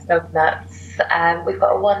 Self-confessed dog nuts. We've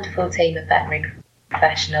got a wonderful team of veterinary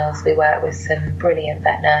professionals. We work with some brilliant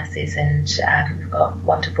vet nurses, and we've got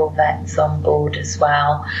wonderful vets on board as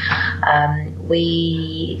well.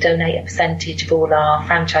 We donate a percentage of all our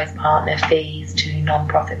franchise partner fees to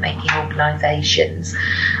non-profit making organisations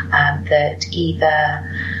that either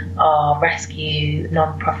are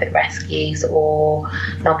non-profit rescues or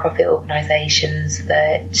non-profit organisations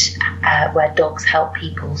that where dogs help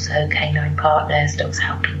people, so canine partners, dogs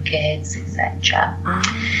helping kids, etc.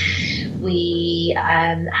 We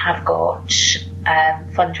have got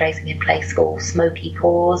fundraising in place for Smoky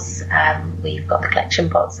Paws. We've got the collection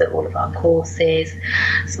pots at all of our courses.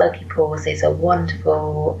 Smoky Paws is a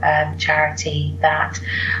wonderful charity that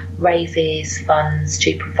raises funds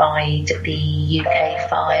to provide the UK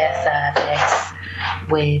fire service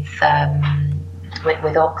with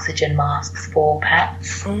oxygen masks for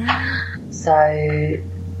pets. So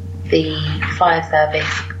the fire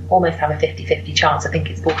service almost have a 50-50 chance. I think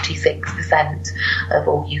it's 46% of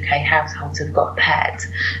all UK households have got a pet.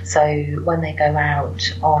 So when they go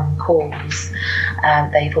out on calls,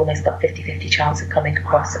 they've almost got 50-50 chance of coming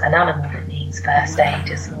across an animal that needs first aid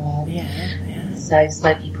as well. So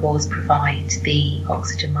Smoky Paws provide the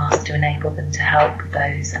oxygen mask to enable them to help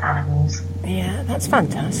those animals. Yeah, that's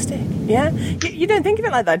fantastic. Yeah, you don't think of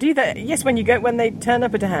it like that, do you? Yes, when they turn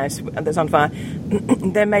up at a house that's on fire,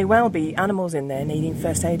 there may well be animals in there needing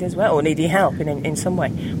first aid as well, or needing help in some way.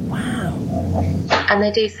 Wow. And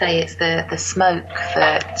they do say it's the smoke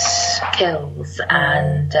that kills,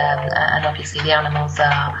 and obviously the animals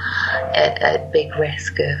are at big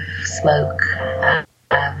risk of smoke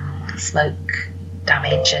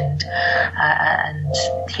damage, and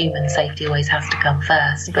human safety always has to come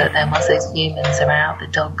first, but then once those humans are out, the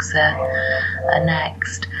dogs are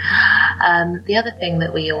next. The other thing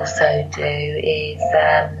that we also do is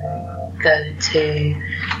go to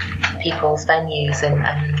people's venues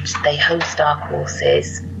and they host our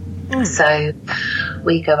courses. So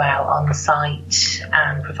we go out on site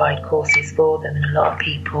and provide courses for them, and a lot of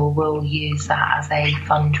people will use that as a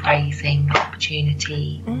fundraising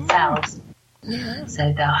opportunity themselves. Yeah.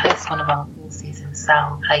 So they'll host one of our courses and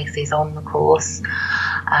sell places on the course,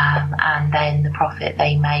 and then the profit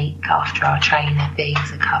they make after our trainer fees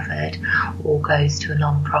are covered all goes to a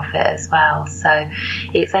non-profit as well. So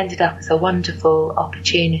it's ended up as a wonderful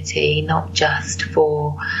opportunity, not just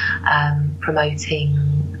for promoting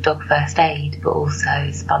dog first aid, but also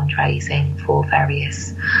as fundraising for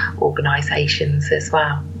various organisations as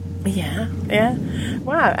well. Yeah.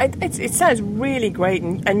 Wow, it sounds really great,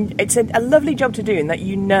 and it's a lovely job to do, in that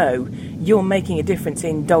you're making a difference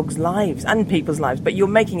in dogs' lives and people's lives, but you're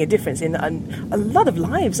making a difference in a lot of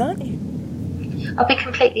lives, aren't you? I'll be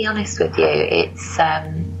completely honest with you, it's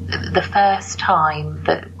the first time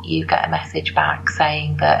that you get a message back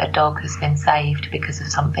saying that a dog has been saved because of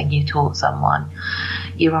something you taught someone,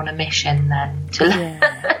 you're on a mission then to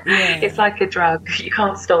it's like a drug, you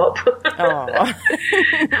can't stop. But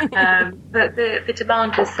the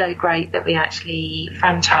demand was so great that we actually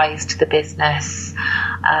franchised the business.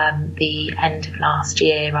 The end of last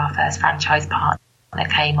year, our first franchise partner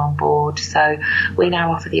came on board, so we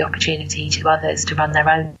now offer the opportunity to others to run their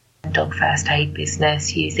own dog first aid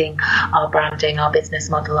business using our branding, our business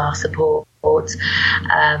model, our support,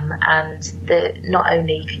 and not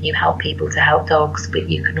only can you help people to help dogs, but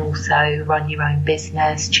you can also run your own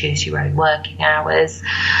business, choose your own working hours,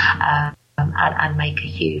 and make a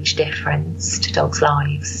huge difference to dogs'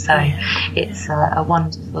 lives. So it's a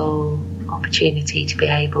wonderful opportunity to be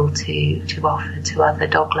able to offer to other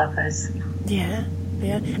dog lovers. Yeah,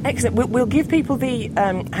 excellent. We'll give people the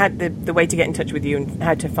way to get in touch with you and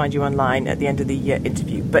how to find you online at the end of the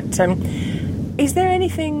interview. But is there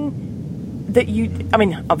anything that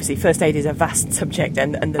obviously first aid is a vast subject,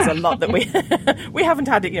 and there's a lot that we haven't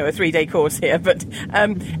had, a 3-day course here. But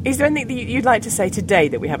is there anything that you'd like to say today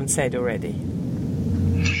that we haven't said already?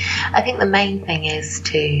 I think the main thing is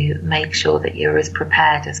to make sure that you're as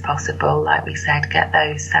prepared as possible. Like we said, get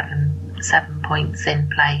those seven points in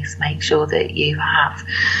place. Make sure that you have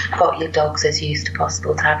got your dogs as used to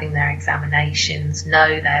possible to having their examinations,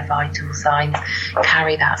 know their vital signs,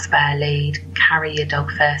 carry that spare lead, carry your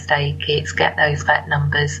dog first aid kits, get those vet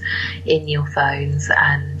numbers in your phones,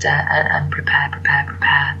 and prepare.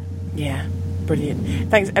 Yeah,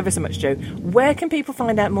 brilliant. Thanks ever so much, Jo. Where can people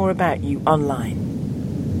find out more about you online?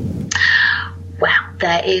 Well,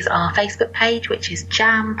 there is our Facebook page, which is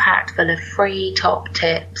jam-packed full of free top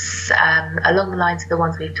tips, along the lines of the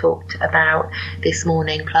ones we've talked about this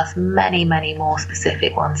morning, plus many, many more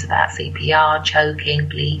specific ones about CPR, choking,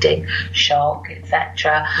 bleeding, shock,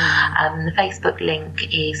 etc. The Facebook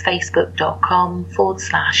link is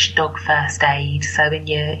facebook.com/dog first aid. So in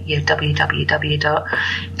your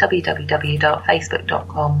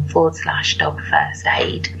www.facebook.com/dog first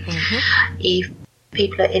aid. If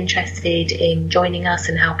people are interested in joining us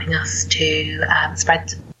and helping us to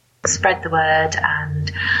spread the word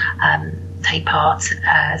and take part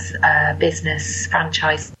as a business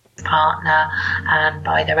franchise partner and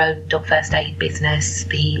buy their own dog first aid business,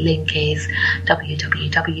 the link is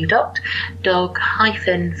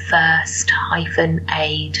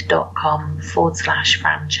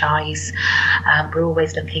www.dog-first-aid.com/franchise. We're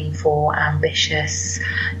always looking for ambitious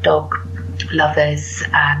dog lovers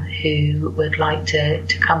who would like to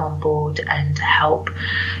come on board and help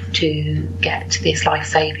to get this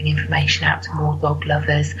life-saving information out to more dog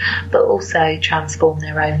lovers, but also transform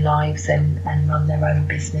their own lives and run their own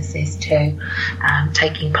businesses too,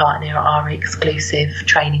 taking part in our exclusive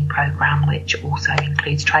training programme, which also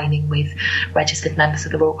includes training with registered members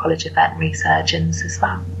of the Royal College of Veterinary Surgeons as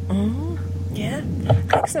well. Yeah,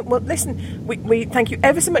 excellent. Well, listen, we thank you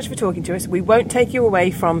ever so much for talking to us. We won't take you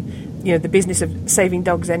away from the business of saving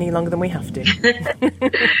dogs any longer than we have to.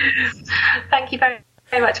 Thank you very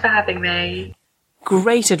much for having me.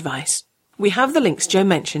 Great advice. We have the links Jo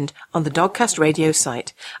mentioned on the Dogcast Radio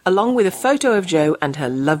site, along with a photo of Jo and her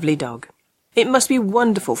lovely dog. It must be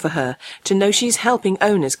wonderful for her to know she's helping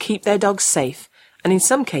owners keep their dogs safe, and in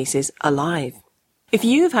some cases alive. If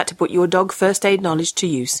you've had to put your dog first aid knowledge to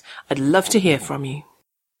use, I'd love to hear from you.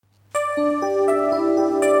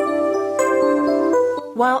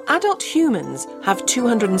 While adult humans have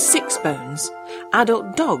 206 bones,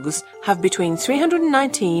 adult dogs have between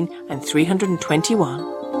 319 and 321.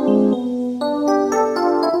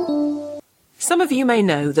 Some of you may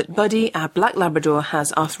know that Buddy, our black Labrador,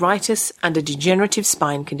 has arthritis and a degenerative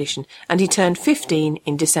spine condition, and he turned 15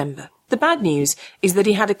 in December. The bad news is that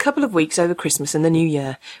he had a couple of weeks over Christmas and the New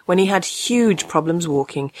Year when he had huge problems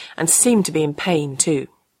walking and seemed to be in pain too.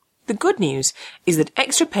 The good news is that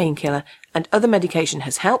extra painkiller and other medication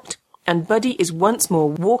has helped, and Buddy is once more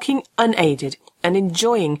walking unaided and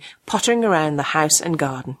enjoying pottering around the house and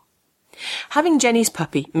garden. Having Jenny's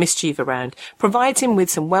puppy, Mischief, around provides him with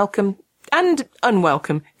some welcome and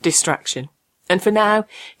unwelcome distraction. And for now,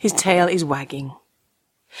 his tail is wagging.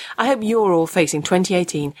 I hope you're all facing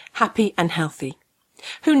 2018 happy and healthy.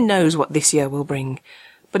 Who knows what this year will bring?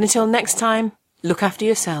 But until next time, look after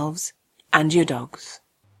yourselves and your dogs.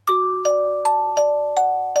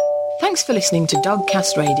 Thanks for listening to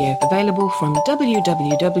Dogcast Radio, available from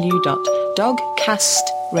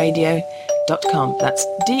www.dogcastradio.com. That's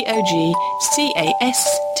DOGCAST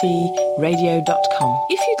radio.com.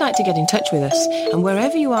 If you'd like to get in touch with us, and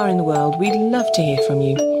wherever you are in the world, we'd love to hear from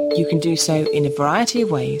you. You can do so in a variety of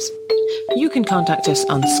ways. You can contact us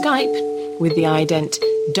on Skype with the ident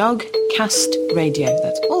Dogcast Radio.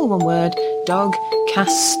 That's all one word,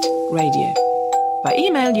 Dogcast Radio. By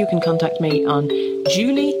email, you can contact me on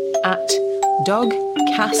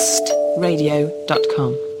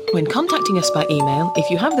julie@dogcastradio.com. When contacting us by email, if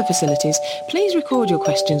you have the facilities, please record your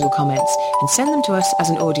questions or comments and send them to us as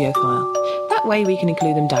an audio file. That way we can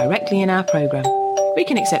include them directly in our programme. We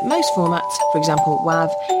can accept most formats, for example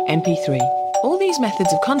WAV, MP3. All these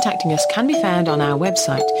methods of contacting us can be found on our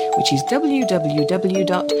website, which is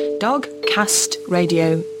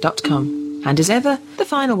www.dogcastradio.com. And as ever, the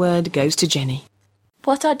final word goes to Jenny.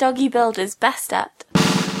 What are doggy builders best at?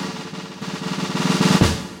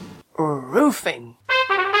 Roofing.